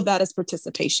all of that is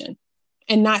participation,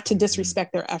 and not to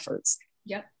disrespect their efforts.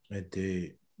 Yep.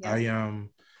 Indeed. Yep.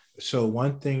 So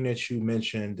one thing that you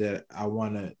mentioned that I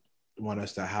want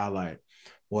us to highlight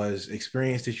was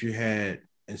experience that you had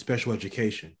in special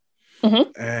education.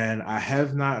 And I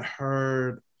have not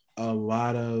heard a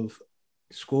lot of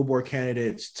school board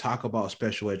candidates talk about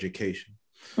special education.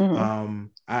 I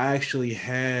actually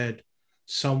had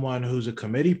someone who's a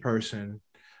committee person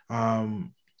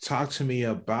talk to me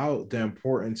about the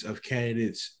importance of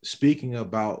candidates speaking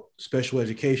about special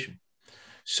education.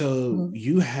 So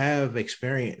you have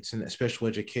experience in special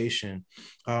education.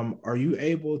 Are you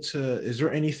able to, is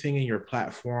there anything in your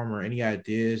platform or any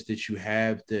ideas that you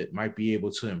have that might be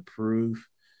able to improve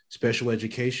special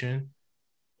education?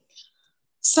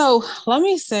 So let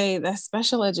me say that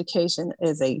special education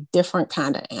is a different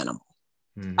kind of animal.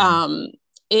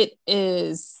 It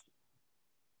is,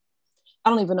 I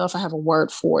don't even know if I have a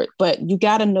word for it, but you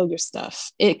got to know your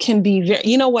stuff. It can be very,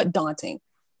 you know what, daunting.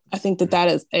 I think that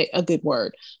is a good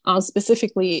word,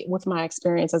 specifically with my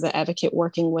experience as an advocate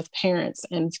working with parents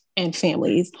and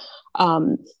families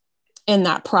in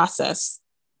that process.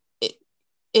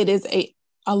 It is a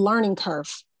learning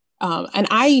curve. An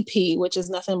IEP, which is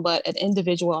nothing but an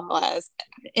individualized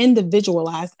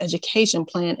education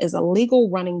plan, is a legal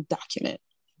running document.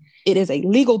 It is a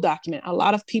legal document. A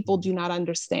lot of people do not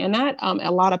understand that.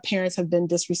 A lot of parents have been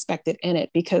disrespected in it,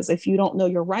 because if you don't know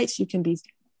your rights, you can be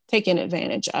taken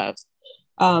advantage of.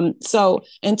 So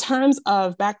in terms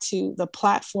of back to the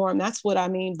platform, that's what I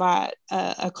mean by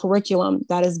a curriculum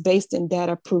that is based in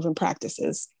data proven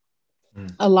practices.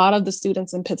 A lot of the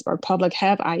students in Pittsburgh Public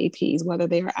have IEPs, whether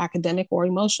they are academic or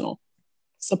emotional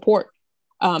support.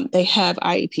 They have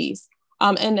IEPs.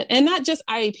 And not just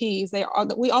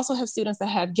IEPs, we also have students that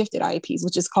have gifted IEPs,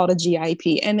 which is called a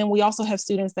GIEP. And then we also have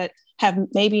students that have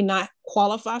maybe not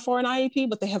qualified for an IEP,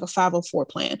 but they have a 504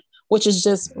 plan, which is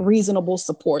just reasonable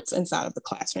supports inside of the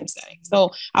classroom setting.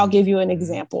 So I'll give you an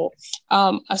example.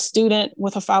 A student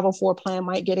with a 504 plan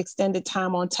might get extended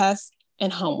time on tests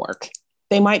and homework.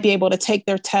 They might be able to take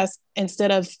their test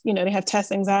instead of, you know, they have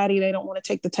test anxiety. They don't want to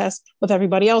take the test with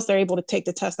everybody else. They're able to take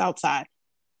the test outside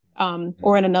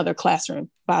or in another classroom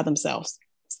by themselves.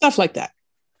 Stuff like that.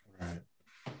 Right.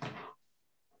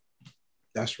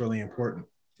 That's really important.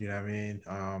 You know what I mean?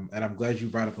 And I'm glad you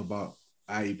brought up about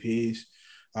IEPs.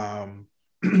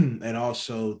 And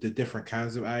also the different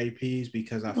kinds of IEPs,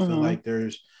 because I feel like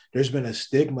there's been a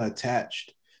stigma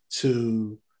attached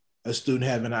to a student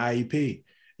having an IEP,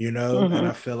 you know, and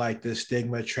I feel like the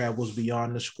stigma travels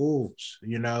beyond the schools.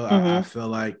 You know, I feel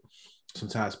like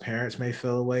sometimes parents may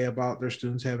feel a way about their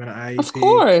students having an IEP, of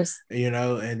course, you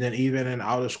know, and then even in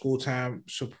out of school time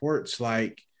supports,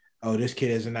 like, oh, this kid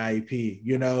has an IEP,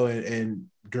 you know, and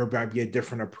there might be a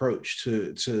different approach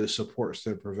to the supports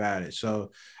that are provided.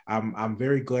 So I'm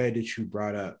very glad that you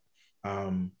brought up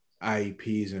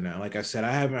IEPs and that. Like I said,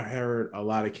 I haven't heard a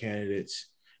lot of candidates,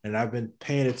 and I've been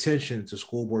paying attention to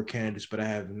school board candidates, but I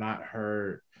have not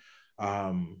heard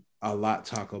a lot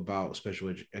talk about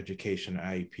special education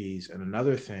IEPs. And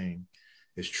another thing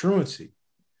is truancy.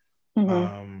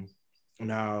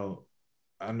 Now,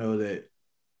 I know that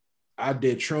I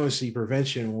did truancy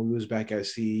prevention when we was back at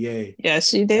CEA.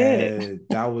 Yes, you did. And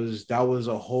that was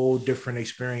a whole different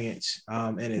experience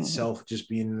in itself, just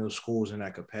being in those schools in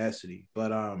that capacity.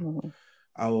 But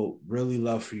I would really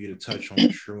love for you to touch on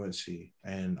truancy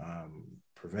and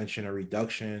prevention and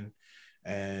reduction,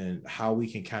 and how we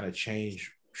can kind of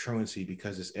change truancy,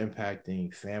 because it's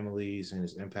impacting families and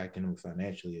it's impacting them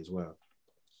financially as well.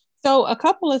 So a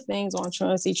couple of things on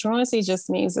truancy. Truancy just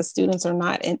means the students are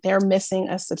not, and they're missing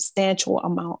a substantial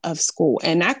amount of school.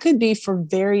 And that could be for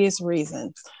various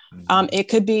reasons. It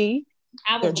could be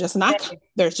they're just not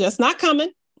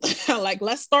coming. Like,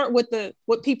 let's start with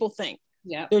what people think.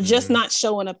 Yeah, they're just not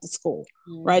showing up to school,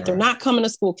 right? They're not coming to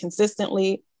school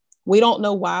consistently. We don't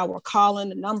know why. We're calling,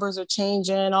 the numbers are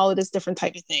changing, all of this different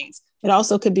type of things. It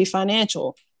also could be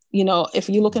financial. You know, if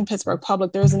you look in Pittsburgh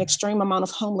Public, there's an extreme amount of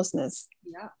homelessness.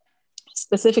 Yeah.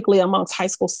 specifically amongst high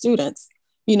school students,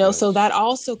 so that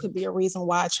also could be a reason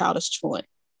why a child is truant.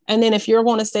 And then if you're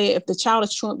going to say if the child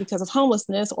is truant because of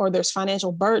homelessness or there's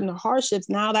financial burden or hardships,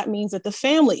 now that means that the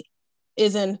family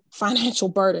is in financial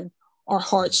burden or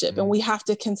hardship. And we have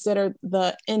to consider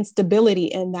the instability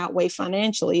in that way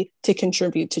financially to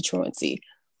contribute to truancy.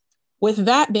 With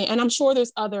that being, and I'm sure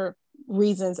there's other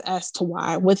reasons as to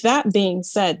why. With that being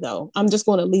said, though, I'm just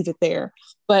going to leave it there.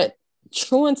 But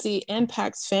truancy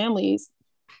impacts families.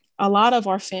 A lot of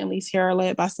our families here are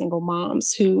led by single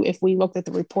moms who, if we looked at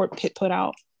the report Pitt put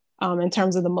out in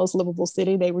terms of the most livable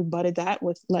city, they rebutted that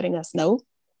with letting us know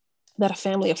that a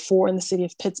family of 4 in the city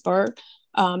of Pittsburgh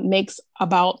makes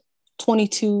about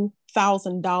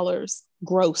 $22,000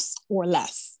 gross or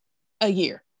less a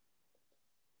year.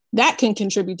 That can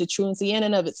contribute to truancy in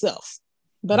and of itself.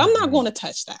 But I'm not going to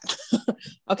touch that.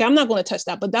 Okay, I'm not going to touch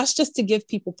that. But that's just to give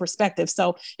people perspective.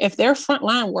 So if they're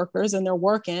frontline workers and they're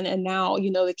working, and now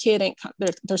the kid ain't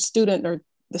their student or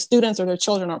the students or their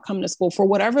children aren't coming to school for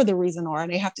whatever the reason are,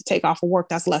 and they have to take off of work,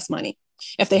 that's less money.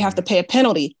 If they have to pay a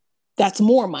penalty, that's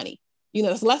more money.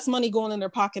 It's less money going in their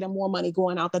pocket and more money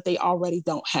going out that they already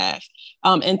don't have.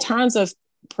 In terms of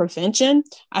prevention,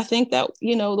 I think that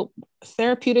the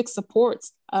therapeutic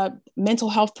supports, mental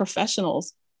health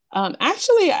professionals.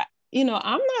 Actually, I'm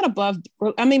not above.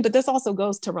 But this also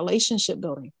goes to relationship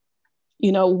building.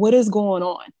 What is going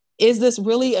on? Is this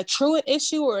really a truant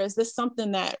issue, or is this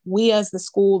something that we as the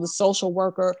school, the social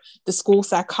worker, the school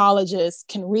psychologist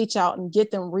can reach out and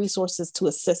get them resources to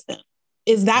assist them?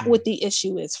 Is that what the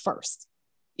issue is first?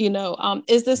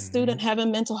 Is this student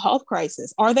having mental health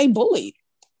crisis? Are they bullied?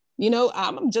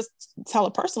 I'm just tell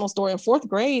a personal story. In 4th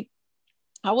grade,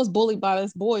 I was bullied by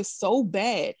this boy so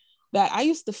bad that I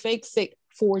used to fake sick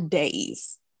for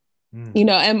days,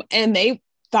 and they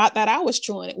thought that I was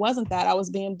truant. It wasn't that. I was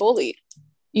being bullied.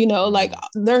 Like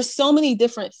there's so many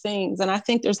different things. And I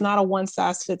think there's not a one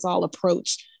size fits all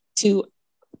approach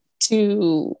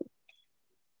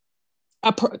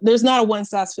there's not a one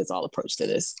size fits all approach to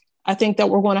this. I think that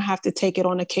we're going to have to take it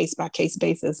on a case by case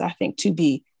basis, I think, to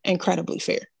be incredibly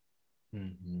fair.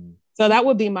 So that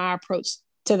would be my approach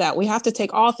to that. We have to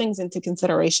take all things into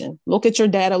consideration. Look at your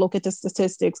data, look at the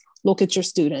statistics, look at your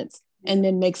students, and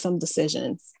then make some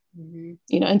decisions,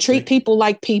 and treat people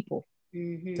like people.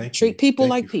 Treat people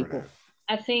like people.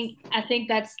 I think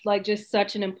that's like just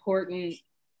such an important,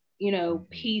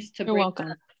 piece to bring up,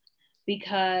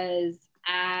 because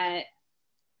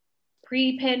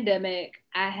pre-pandemic,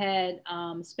 I had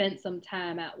spent some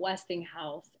time at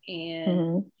Westinghouse,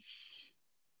 and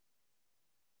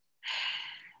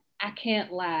I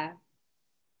can't lie.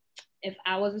 If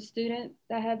I was a student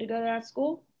that had to go to that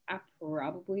school, I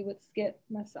probably would skip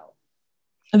myself.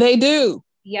 They do.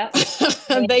 Yep.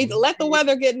 They let the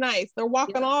weather get nice. They're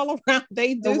walking all around.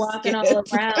 They're walking all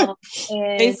around.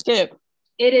 And they skip.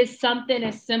 It is something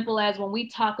as simple as when we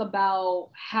talk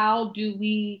about how do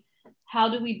we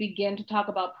begin to talk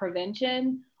about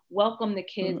prevention, welcome the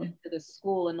kids into the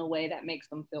school in a way that makes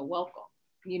them feel welcome.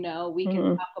 We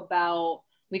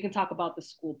can talk about the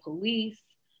school police.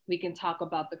 We can talk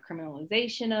about the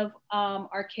criminalization of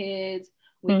our kids.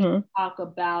 We can talk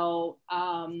about,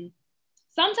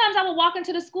 sometimes I will walk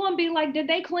into the school and be like, did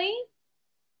they clean?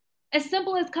 As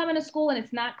simple as coming to school and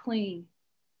it's not clean.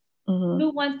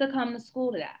 Who wants to come to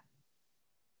school to that?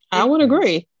 I would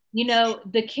agree.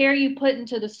 The care you put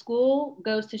into the school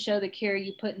goes to show the care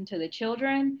you put into the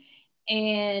children.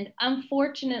 And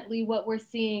unfortunately, what we're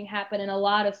seeing happen in a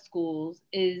lot of schools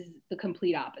is the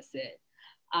complete opposite.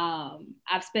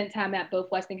 I've spent time at both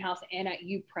Westinghouse and at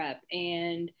UPrep,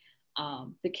 and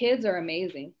the kids are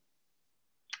amazing.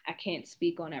 I can't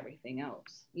speak on everything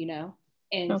else,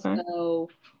 And so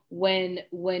when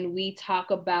we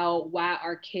talk about why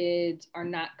our kids are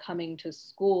not coming to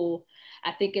school,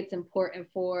 I think it's important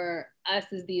for us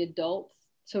as the adults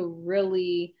to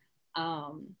really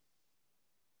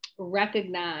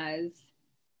recognize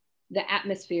the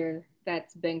atmosphere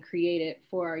that's been created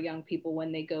for our young people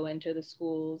when they go into the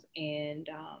schools. And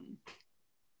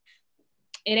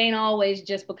it ain't always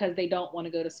just because they don't want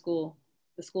to go to school.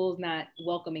 The school's not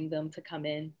welcoming them to come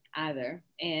in either.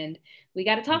 And we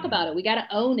got to talk about it. We got to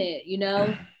own it.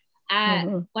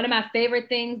 One of my favorite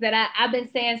things that I've been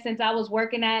saying since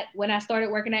when I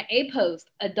started working at A-Post,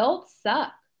 adults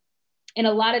suck in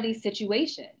a lot of these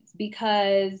situations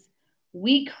because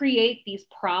we create these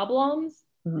problems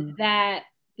that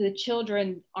the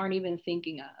children aren't even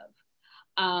thinking of.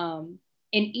 And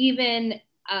even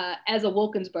as a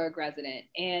Wilkinsburg resident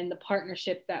and the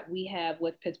partnership that we have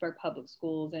with Pittsburgh Public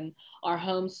Schools and our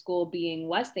home school being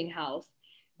Westinghouse,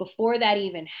 before that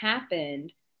even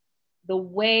happened, the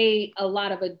way a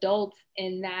lot of adults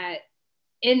in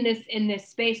this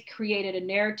space created a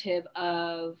narrative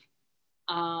of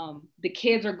the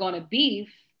kids are going to beef,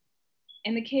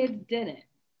 and the kids didn't.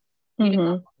 You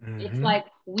know, it's like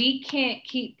we can't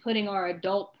keep putting our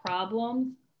adult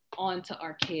problems onto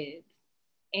our kids,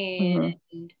 and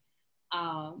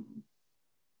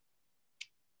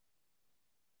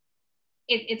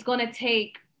it's going to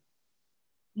take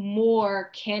more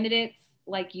candidates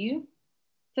like you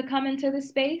to come into the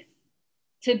space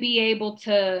to be able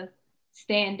to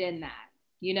stand in that.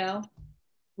 You know,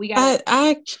 we got.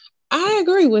 I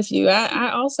agree with you.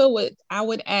 I also would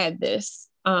add this.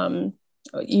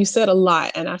 You said a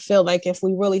lot, and I feel like if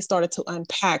we really started to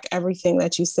unpack everything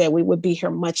that you said, we would be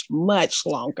here much, much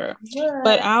longer. Yeah.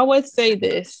 But I would say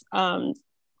this,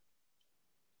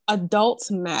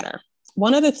 adults matter.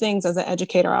 One of the things as an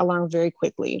educator I learned very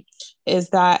quickly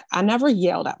is that I never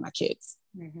yelled at my kids.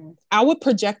 I would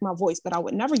project my voice, but I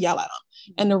would never yell at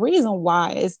them. And the reason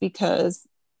why is because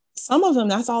some of them,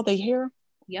 that's all they hear.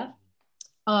 Yeah.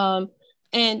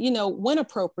 And, you know, when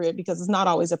appropriate, because it's not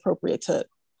always appropriate to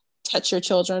touch your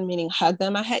children, meaning hug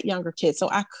them. I had younger kids, so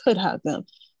I could hug them.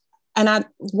 And I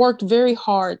worked very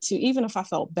hard to, even if I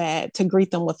felt bad, to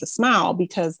greet them with a smile,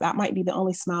 because that might be the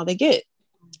only smile they get.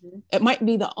 It might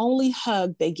be the only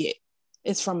hug they get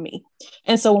is from me.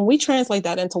 And so when we translate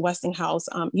that into Westinghouse,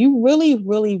 you really,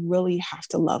 really, really have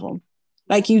to love them.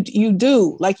 Like you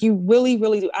do, like you really,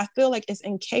 really do. I feel like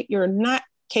you're not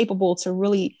capable to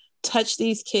really touch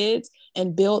these kids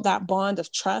and build that bond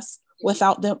of trust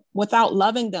without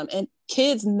loving them. And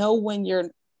kids know when you're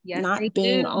not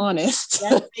being honest.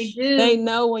 Yes, they do. They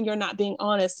know when you're not being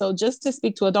honest. So just to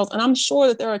speak to adults, and I'm sure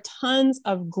that there are tons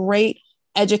of great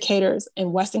educators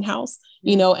in Westinghouse,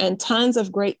 you know, and tons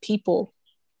of great people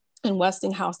in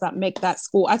Westinghouse that make that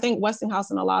school. I think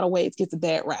Westinghouse in a lot of ways gets a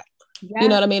bad rap. Yeah. You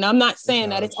know what I mean? I'm not saying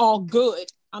that it's all good.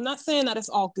 I'm not saying that it's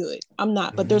all good. I'm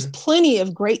not, but there's plenty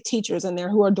of great teachers in there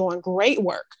who are doing great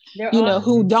work,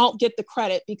 who don't get the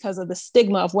credit because of the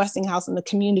stigma of Westinghouse and the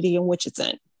community in which it's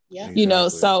in. Yeah. Exactly. You know,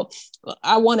 so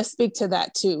I want to speak to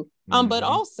that too. But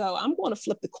also I'm going to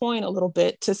flip the coin a little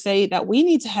bit to say that we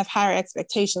need to have higher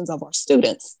expectations of our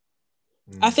students.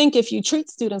 I think if you treat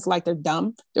students like they're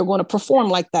dumb, they're going to perform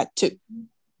like that too.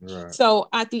 Right. So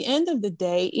at the end of the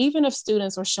day, even if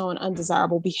students are showing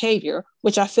undesirable behavior,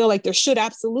 which I feel like there should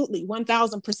absolutely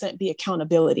 1000% be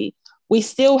accountability, we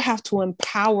still have to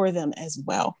empower them as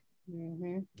well.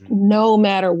 No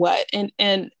matter what.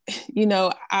 And you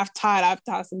know, I've taught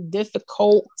some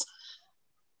difficult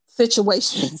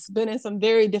situations, been in some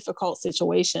very difficult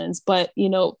situations, but you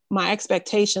know, my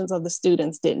expectations of the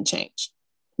students didn't change.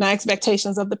 My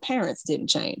expectations of the parents didn't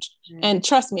change. And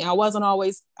trust me, I wasn't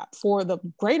always, for the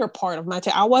greater part of my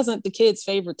time, I wasn't the kid's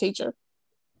favorite teacher.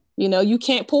 You know, you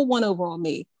can't pull one over on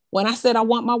me. When I said I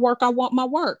want my work, I want my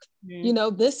work. You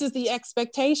know, this is the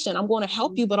expectation. I'm going to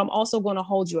help you, but I'm also going to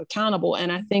hold you accountable.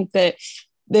 And I think that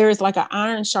there's like an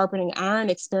iron sharpening iron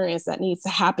experience that needs to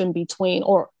happen between,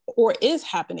 or is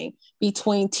happening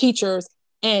between teachers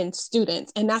and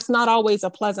students. And that's not always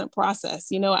a pleasant process.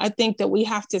 You know, I think that we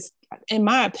have to, in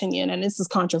my opinion, and this is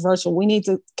controversial, we need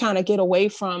to kind of get away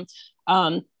from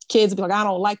kids be like, I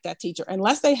don't like that teacher,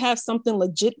 unless they have something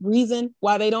legit reason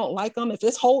why they don't like them. If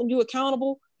it's holding you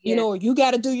accountable, you know, you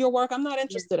got to do your work. I'm not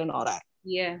interested in all that.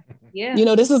 Yeah. You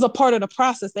know, this is a part of the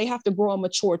process. They have to grow and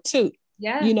mature too.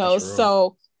 Yeah. You know,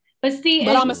 so, but I'm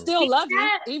going to still love you,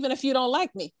 even if you don't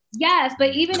like me. Yes.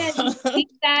 But even as you speak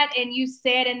that and you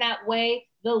say it in that way,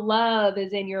 the love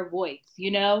is in your voice,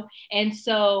 you know? And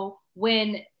so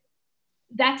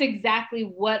that's exactly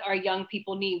what our young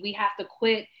people need. We have to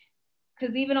quit,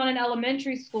 because even on an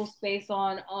elementary school space,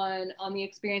 on the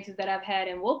experiences that I've had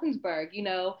in Wilkinsburg, you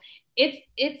know,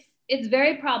 it's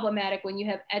very problematic when you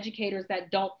have educators that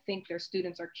don't think their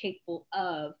students are capable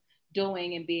of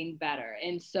doing and being better.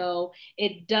 And so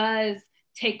it does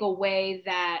take away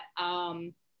that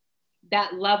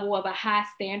that level of a high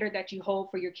standard that you hold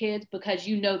for your kids, because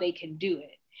you know they can do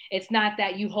it. It's not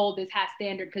that you hold this high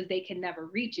standard because they can never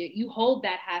reach it. You hold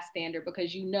that high standard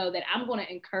because you know that I'm going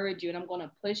to encourage you and I'm going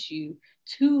to push you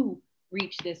to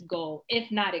reach this goal,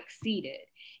 if not exceed it.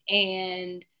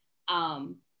 And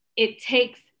it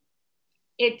takes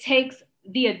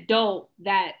the adult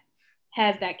that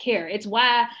has that care. It's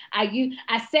why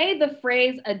I say the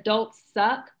phrase adults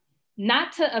suck,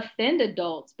 not to offend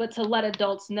adults, but to let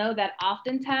adults know that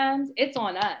oftentimes it's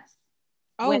on us.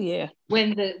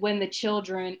 When the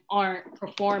children aren't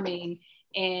performing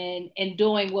and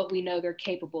doing what we know they're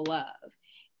capable of.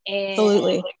 And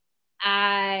absolutely.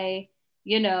 I,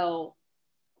 you know,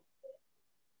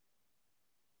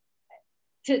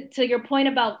 to your point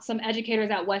about some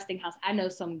educators at Westinghouse, I know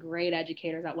some great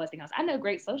educators at Westinghouse. I know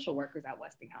great social workers at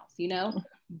Westinghouse, you know,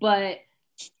 but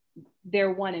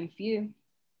they're one and few.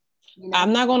 You know?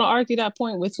 I'm not going to argue that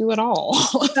point with you at all.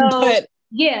 So, but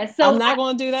yeah, so I'm not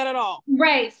going to do that at all.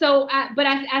 Right. So,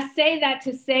 I say that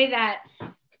to say that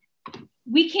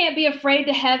we can't be afraid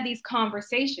to have these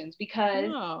conversations because,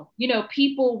 you know,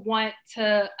 people want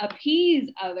to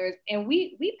appease others, and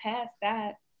we pass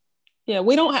that. Yeah,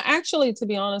 we don't actually, to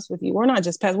be honest with you, we're not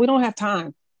just past, we don't have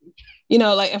time. You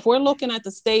know, like if we're looking at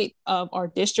the state of our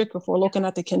district, if we're looking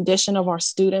at the condition of our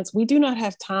students, we do not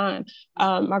have time.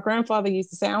 My grandfather used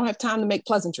to say, I don't have time to make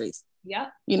pleasantries. Yeah.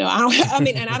 You know,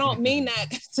 and I don't mean that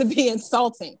to be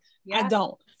insulting. Yeah. I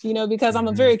don't, you know, because I'm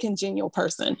a very congenial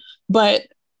person. But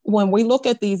when we look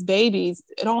at these babies,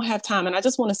 they don't have time. And I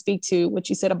just want to speak to what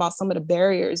you said about some of the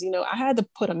barriers. You know, I had to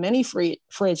put a mini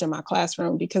fridge in my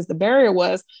classroom because the barrier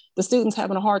was the students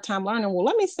having a hard time learning. Well,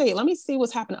 let me see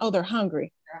what's happening. Oh, they're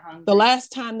hungry. The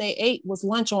last time they ate was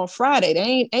lunch on Friday. They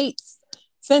ain't ate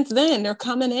since then. They're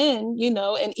coming in, you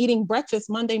know, and eating breakfast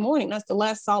Monday morning. That's the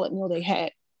last solid meal they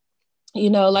had. You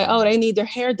know, like, oh, they need their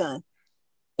hair done.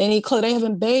 They need clothes. They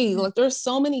haven't bathed. Like, there's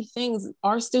so many things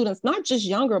our students, not just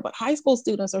younger, but high school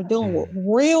students are dealing with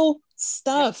real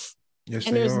stuff. Yes,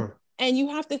 and they are. And you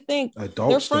have to think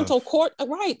their frontal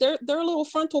right. Their little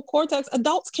frontal cortex,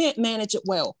 adults can't manage it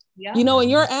well. Yeah. You know,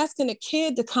 and you're asking a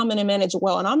kid to come in and manage it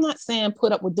well. And I'm not saying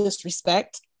put up with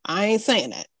disrespect. I ain't saying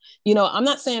that. You know, I'm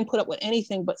not saying put up with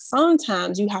anything, but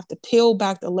sometimes you have to peel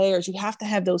back the layers. You have to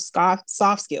have those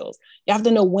soft skills. You have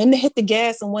to know when to hit the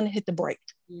gas and when to hit the brake.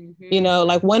 Mm-hmm. You know,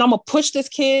 like when I'm gonna push this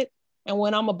kid and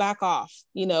when I'm gonna back off,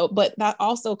 you know, but that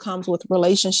also comes with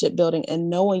relationship building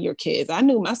and knowing your kids. I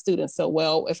knew my students so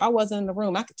well. If I wasn't in the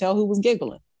room, I could tell who was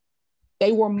giggling.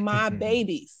 They were my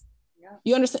babies. Yeah.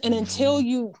 You understand? And until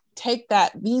you take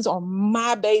that, these are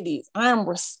my babies. I am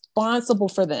responsible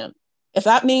for them. If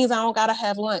that means I don't got to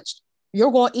have lunch,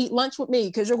 you're going to eat lunch with me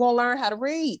because you're going to learn how to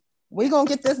read. We're going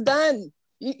to get this done.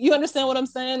 You understand what I'm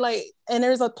saying? Like, and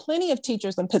there's plenty of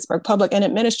teachers in Pittsburgh Public and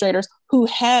administrators who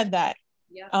have that,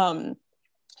 you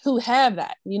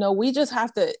know, we just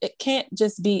have to, it can't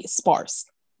just be sparse.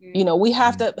 Mm-hmm. You know, we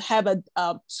have to have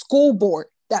a school board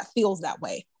that feels that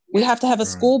way. Yeah. We have to have a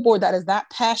school board that is that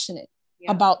passionate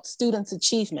about students'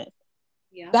 achievement.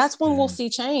 Yeah. That's when we'll see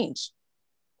change.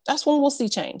 That's when we'll see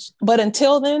change. But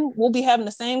until then, we'll be having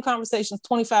the same conversations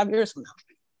 25 years from now.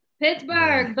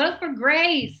 Pittsburgh, vote for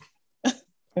Grace. I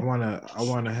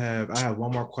have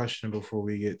one more question before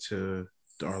we get to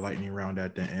our lightning round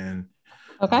at the end.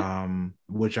 Okay.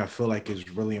 Which I feel like is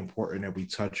really important that we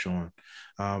touch on.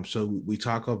 So we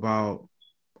talk about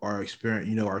our experience,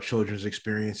 you know, our children's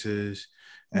experiences,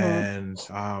 and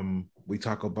we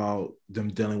talk about them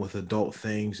dealing with adult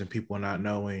things and people not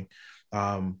knowing.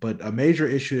 But a major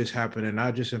issue that's happening,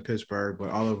 not just in Pittsburgh,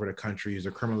 but all over the country, is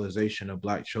the criminalization of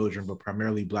Black children, but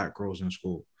primarily Black girls in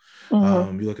school. You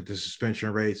look at the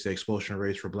suspension rates, the expulsion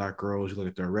rates for Black girls, you look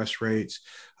at the arrest rates,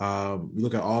 you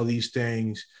look at all these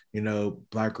things, you know,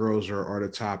 Black girls are the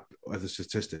top of the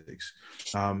statistics.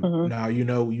 Now, you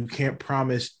know, you can't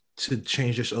promise to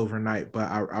change this overnight, but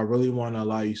I really want to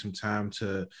allow you some time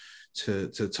to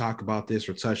talk about this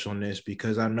or touch on this,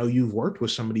 because I know you've worked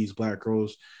with some of these Black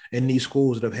girls in these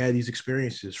schools that have had these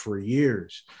experiences for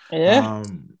years. Yeah.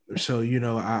 So, you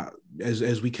know,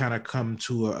 as we kind of come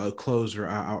to a closer,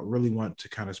 I really want to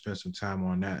kind of spend some time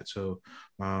on that. So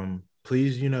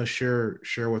please, you know, share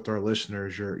with our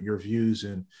listeners your views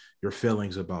and your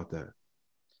feelings about that.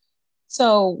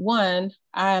 So one,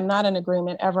 I am not in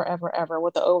agreement ever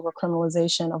with the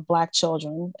over-criminalization of Black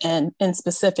children, and in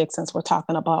specific, since we're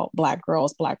talking about Black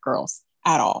girls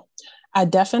at all. I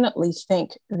definitely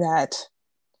think that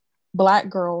Black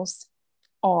girls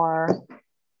are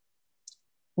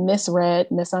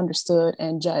misread, misunderstood,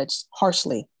 and judged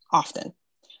harshly often.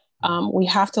 We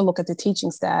have to look at the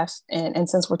teaching staff, and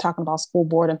since we're talking about school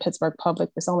board in Pittsburgh Public,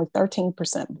 it's only 13%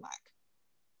 Black,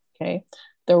 okay?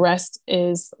 The rest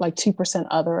is like 2%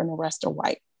 other, and the rest are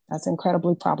white. That's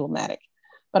incredibly problematic.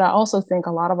 But I also think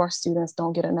a lot of our students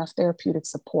don't get enough therapeutic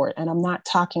support. And I'm not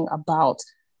talking about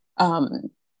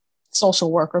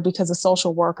social worker, because a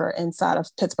social worker inside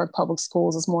of Pittsburgh Public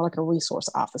Schools is more like a resource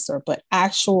officer, but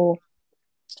actual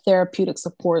therapeutic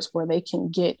supports where they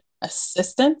can get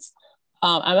assistance.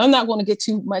 I'm not going to get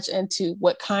too much into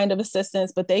what kind of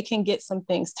assistance, but they can get some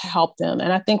things to help them.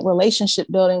 And I think relationship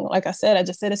building, like I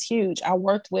just said, is huge. I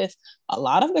worked with a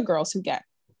lot of the girls who got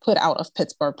put out of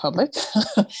Pittsburgh Public,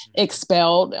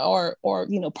 expelled or,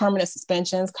 you know, permanent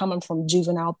suspensions coming from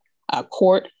juvenile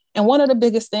court. And one of the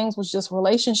biggest things was just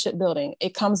relationship building.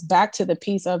 It comes back to the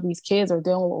piece of these kids are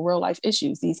dealing with real life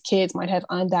issues. These kids might have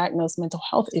undiagnosed mental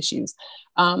health issues.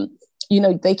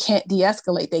 They can't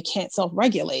de-escalate. They can't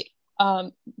self-regulate.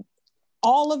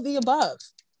 All of the above.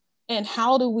 And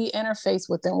how do we interface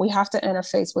with them? We have to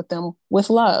interface with them with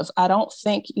love. I don't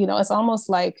think, it's almost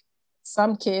like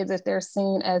some kids, if they're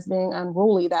seen as being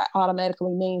unruly, that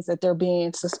automatically means that they're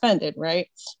being suspended, right?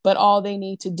 But all they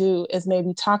need to do is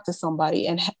maybe talk to somebody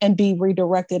and be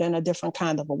redirected in a different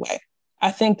kind of a way.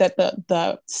 I think that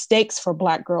the stakes for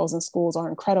Black girls in schools are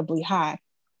incredibly high.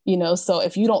 So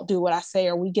if you don't do what I say,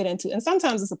 or we get into, and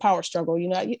sometimes it's a power struggle,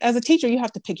 as a teacher, you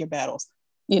have to pick your battles,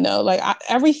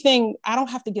 everything, I don't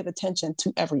have to give attention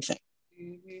to everything.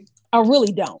 Mm-hmm. I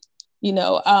really don't,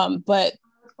 but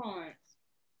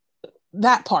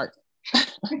that part,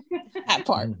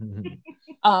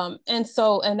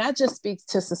 and that just speaks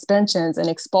to suspensions and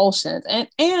expulsions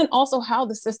and also how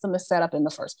the system is set up in the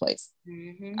first place.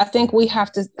 Mm-hmm. I think we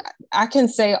have to, I can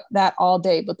say that all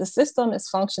day, but the system is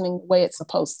functioning the way it's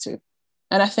supposed to.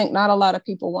 And I think not a lot of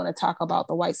people want to talk about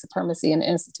the white supremacy and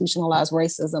institutionalized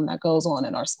racism that goes on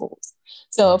in our schools.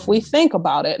 So if we think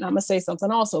about it, and I'm going to say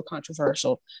something also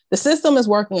controversial, the system is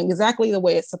working exactly the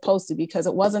way it's supposed to because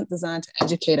it wasn't designed to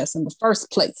educate us in the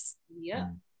first place.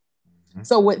 Yeah.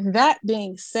 So with that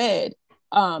being said,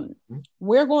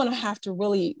 we're going to have to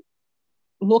really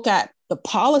look at the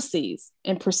policies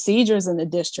and procedures in the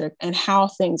district and how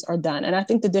things are done. And I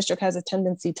think the district has a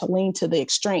tendency to lean to the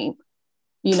extreme.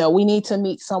 We need to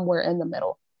meet somewhere in the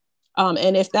middle.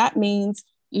 And if that means,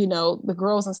 the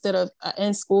girls, instead of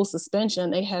in-school suspension,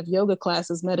 they have yoga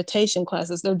classes, meditation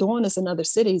classes. They're doing this in other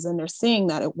cities and they're seeing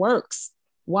that it works.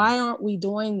 Why aren't we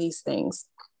doing these things?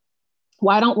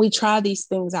 Why don't we try these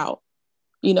things out?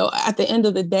 At the end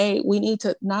of the day, we need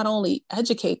to not only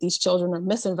educate these children or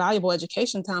missing valuable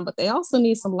education time, but they also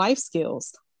need some life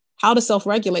skills, how to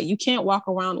self-regulate. You can't walk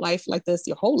around life like this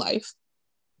your whole life.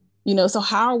 So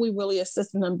how are we really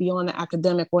assisting them beyond the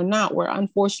academic? We're not. We're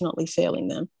unfortunately failing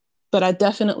them. But I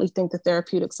definitely think the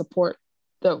therapeutic support,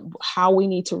 how we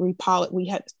need to we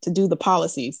had to do the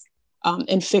policies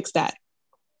and fix that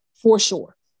for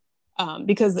sure.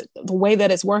 Because the way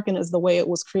that it's working is the way it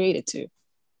was created to.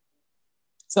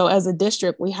 So as a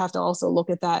district, we have to also look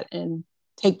at that and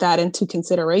take that into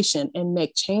consideration and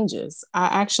make changes. I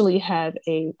actually have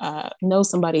know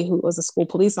somebody who was a school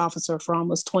police officer for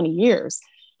almost 20 years.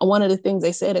 And one of the things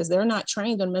they said is they're not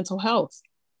trained in mental health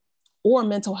or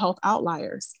mental health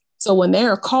outliers. So when they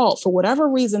are called, for whatever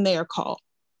reason they are called,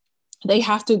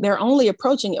 they're only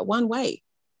approaching it one way.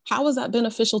 How is that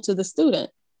beneficial to the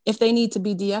student? If they need to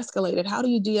be de-escalated, how do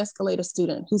you de-escalate a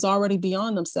student who's already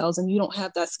beyond themselves and you don't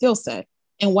have that skill set?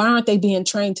 And why aren't they being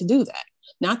trained to do that?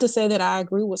 Not to say that I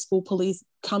agree with school police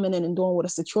coming in and doing what a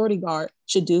security guard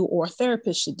should do or a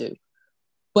therapist should do.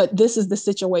 But this is the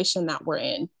situation that we're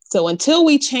in. So until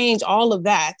we change all of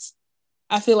that,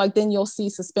 I feel like then you'll see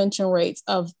suspension rates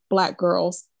of Black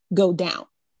girls go down.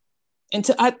 And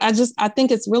I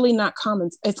think it's really not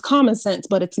it's common sense,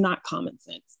 but it's not common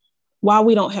sense. Why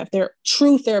we don't have their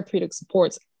true therapeutic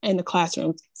supports in the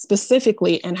classrooms,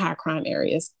 specifically in high crime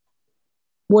areas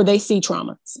where they see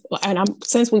trauma. And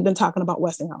since we've been talking about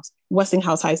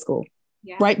Westinghouse High School,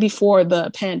 right before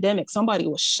the pandemic, somebody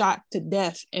was shot to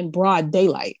death in broad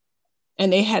daylight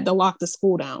and they had to lock the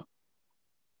school down.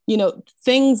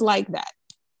 Things like that.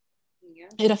 Yeah.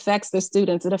 It affects the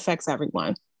students. It affects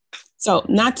everyone. So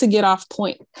not to get off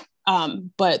point,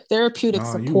 but therapeutic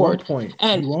support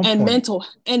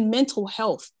and mental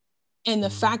health. And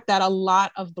the fact that a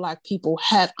lot of Black people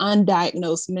have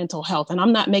undiagnosed mental health. And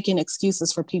I'm not making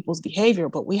excuses for people's behavior,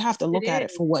 but we have to look at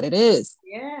it for what it is.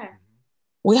 Yeah.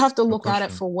 We have to look at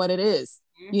it for what it is,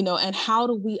 and how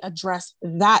do we address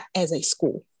that as a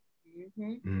school?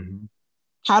 Mm-hmm. Mm-hmm.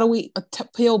 How do we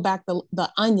peel back the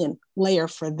onion layer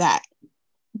for that?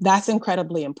 That's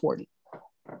incredibly important.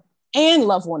 And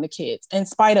love on the kids in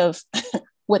spite of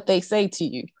what they say to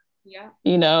you,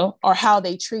 or how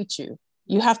they treat you.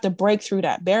 You have to break through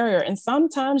that barrier. And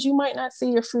sometimes you might not see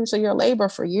your fruits of your labor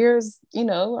for years.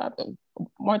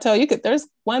 Martell, there's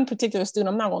one particular student,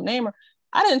 I'm not going to name her.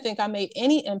 I didn't think I made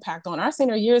any impact on her. I seen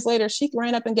her years later. She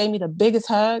ran up and gave me the biggest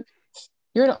hug.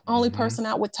 You're the only person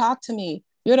that would talk to me.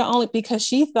 You're the only, because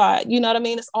she thought,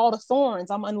 it's all the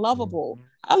thorns. I'm unlovable.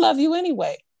 I love you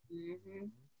anyway. Mm-hmm.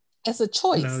 It's a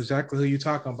choice. I know exactly who you're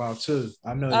talking about too.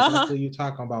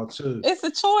 It's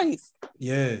a choice.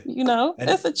 Yeah.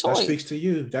 It's a choice. That speaks to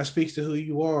you. That speaks to who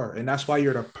you are. And that's why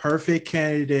you're the perfect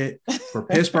candidate for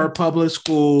Pittsburgh Public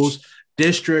Schools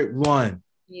District 1.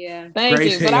 Yeah. Thank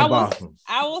Grace you. But Higginbotham.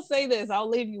 I will say this. I'll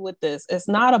leave you with this. It's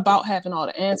not about having all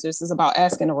the answers. It's about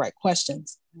asking the right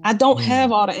questions. I don't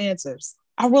have all the answers.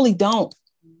 I really don't.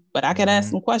 But I can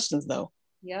ask some questions though.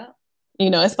 Yeah. You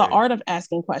know, it's the art of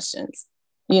asking questions.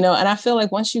 You know, and I feel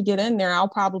like once you get in there, I'll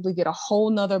probably get a whole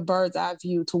nother bird's eye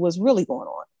view to what's really going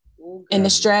on. Okay. And the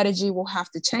strategy will have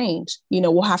to change. You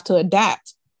know, we'll have to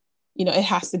adapt. You know, it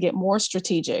has to get more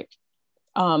strategic.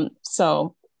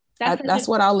 So that's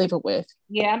what I'll leave it with.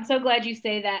 Yeah, I'm so glad you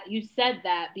said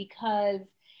that because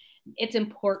it's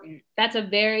important. That's a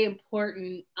very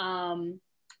important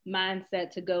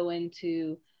mindset to go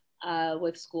into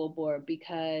with school board,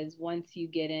 because once you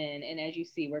get in, and as you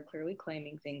see, we're clearly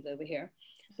claiming things over here,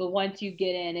 but once you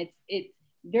get in, it's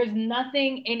there's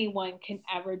nothing anyone can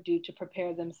ever do to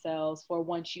prepare themselves for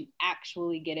once you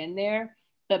actually get in there,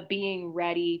 but being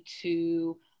ready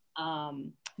to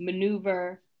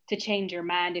maneuver, to change your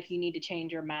mind if you need to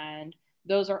change your mind.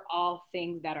 Those are all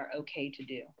things that are okay to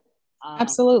do.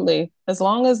 Absolutely. As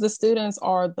long as the students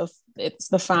are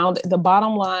the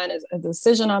bottom line is a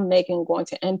decision I'm making going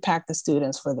to impact the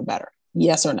students for the better.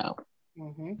 Yes or no?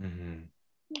 You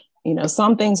know,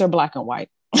 some things are black and white.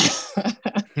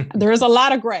 There is a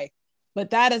lot of gray,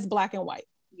 but that is black and white.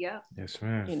 Yeah. Yes,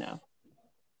 ma'am. You know.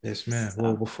 Yes, ma'am. So,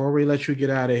 well, before we let you get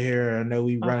out of here, I know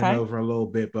we're running over a little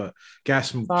bit, but got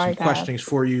some questions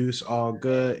for you. It's all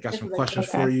good. Got some questions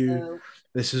for you.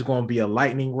 This is going to be a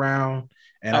lightning round,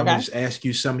 and I'm going to just ask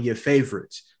you some of your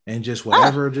favorites, and just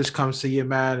whatever just comes to your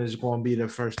mind is going to be the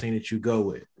first thing that you go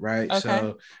with, right? Okay.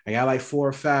 So I got like 4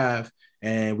 or 5,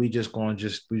 and we're just going to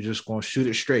shoot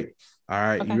it straight. All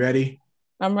right, you ready?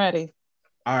 I'm ready.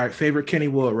 All right, favorite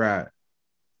Kennywood ride?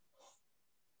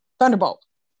 Thunderbolt.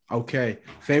 Okay.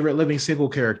 Favorite living single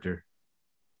character?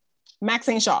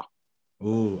 Maxine Shaw.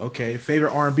 Ooh, okay.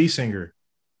 Favorite R&B singer?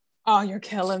 Oh, you're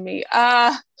killing me.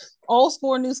 Old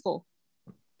school or new school?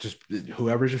 Just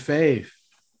whoever's your fave.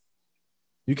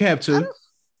 You can have 2.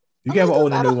 You can have an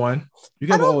old and new one. You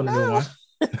can have an old and new one.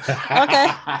 Okay.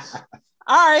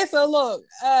 All right. So look,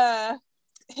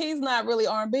 he's not really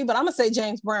R&B, but I'm gonna say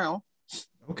James Brown.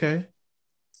 Okay.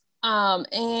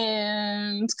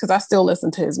 And because I still listen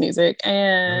to his music,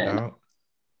 and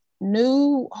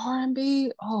new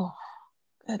R&B. Oh,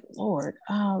 good Lord.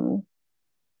 I'm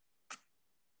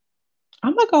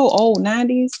gonna go old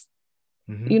 90s.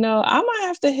 You know, I might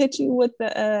have to hit you with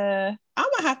the I'm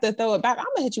gonna have to throw it back. I'm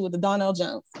gonna hit you with the Donnell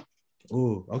Jones.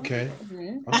 Ooh, okay.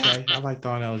 Okay. I like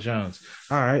Donnell Jones.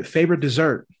 All right. Favorite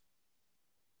dessert?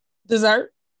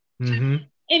 Dessert?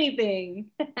 Anything.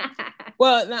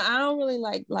 Well, no, I don't really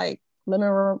like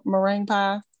lemon meringue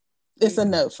pie. It's a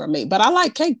no for me, but I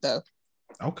like cake though.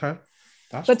 Okay.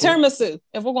 That's cool. Tiramisu.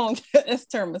 If we're going, it's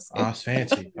tiramisu. Oh, it's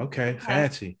fancy. Okay,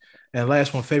 fancy. And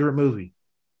last one, favorite movie?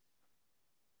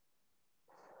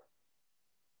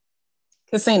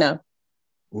 Casino.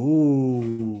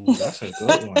 Ooh, that's a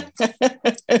good one.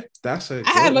 That's a good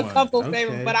one. I have a couple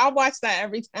favorites, but I watch that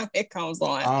every time it comes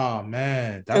on. Oh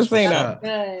man, that's Casino. What's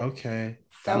up. Okay,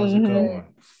 that was a good one.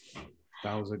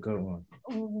 That was a good one.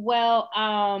 Well,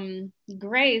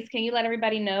 Grace, can you let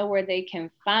everybody know where they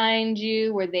can find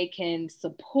you, where they can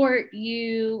support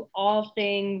you, all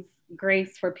things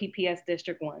Grace for PPS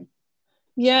District 1?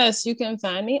 Yes, you can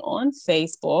find me on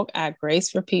Facebook at Grace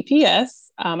for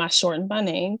PPS. I shortened my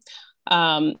name.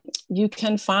 You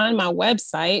can find my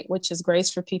website, which is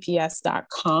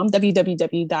graceforpps.com,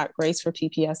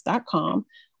 www.graceforpps.com.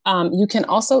 You can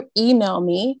also email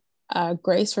me,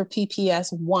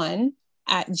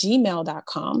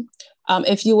 graceforpps1@gmail.com.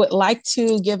 If you would like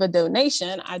to give a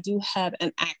donation, I do have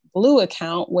an ActBlue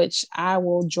account, which I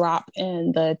will drop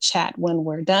in the chat when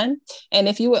we're done. And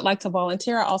if you would like to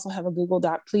volunteer, I also have a Google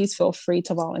Doc. Please feel free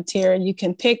to volunteer. You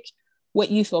can pick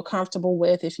what you feel comfortable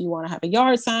with. If you want to have a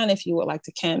yard sign, if you would like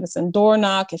to canvass and door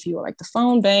knock, if you would like to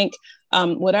phone bank,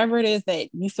 whatever it is that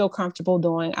you feel comfortable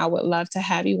doing, I would love to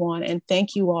have you on. And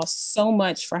thank you all so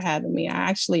much for having me. I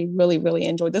actually really, really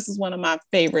enjoyed. This is one of my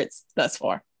favorites thus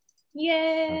far.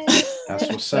 Yay! That's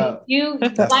what's up. You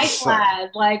likewise,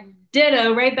 like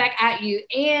ditto, right back at you.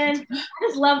 And I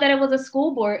just love that it was a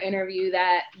school board interview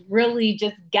that really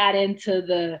just got into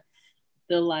the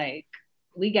like.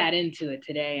 We got into it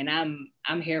today, and I'm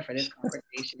here for this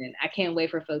conversation, and I can't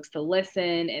wait for folks to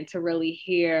listen and to really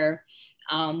hear.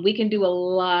 We can do a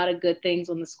lot of good things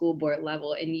on the school board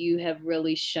level, and you have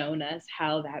really shown us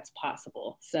how that's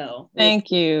possible. So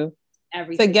thank you.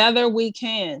 Everything. Together we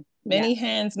can. Many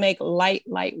hands make light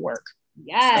work.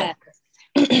 Yes.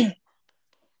 So.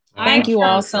 Thank you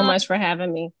all so much for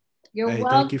having me. You're welcome.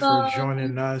 Thank you for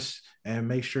joining us. And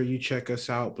make sure you check us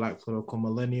out, Black Political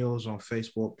Millennials, on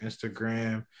Facebook,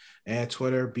 Instagram, and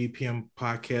Twitter. BPM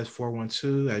Podcast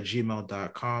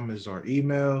 412@gmail.com is our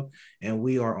email. And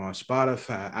we are on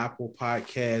Spotify, Apple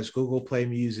Podcasts, Google Play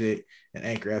Music, and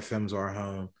Anchor FM is our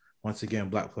home. Once again,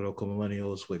 Black Political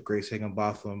Millennials with Grace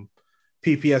Higginbotham,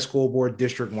 PPS School Board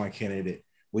District 1 candidate.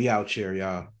 We out here,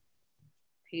 y'all.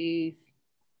 Peace.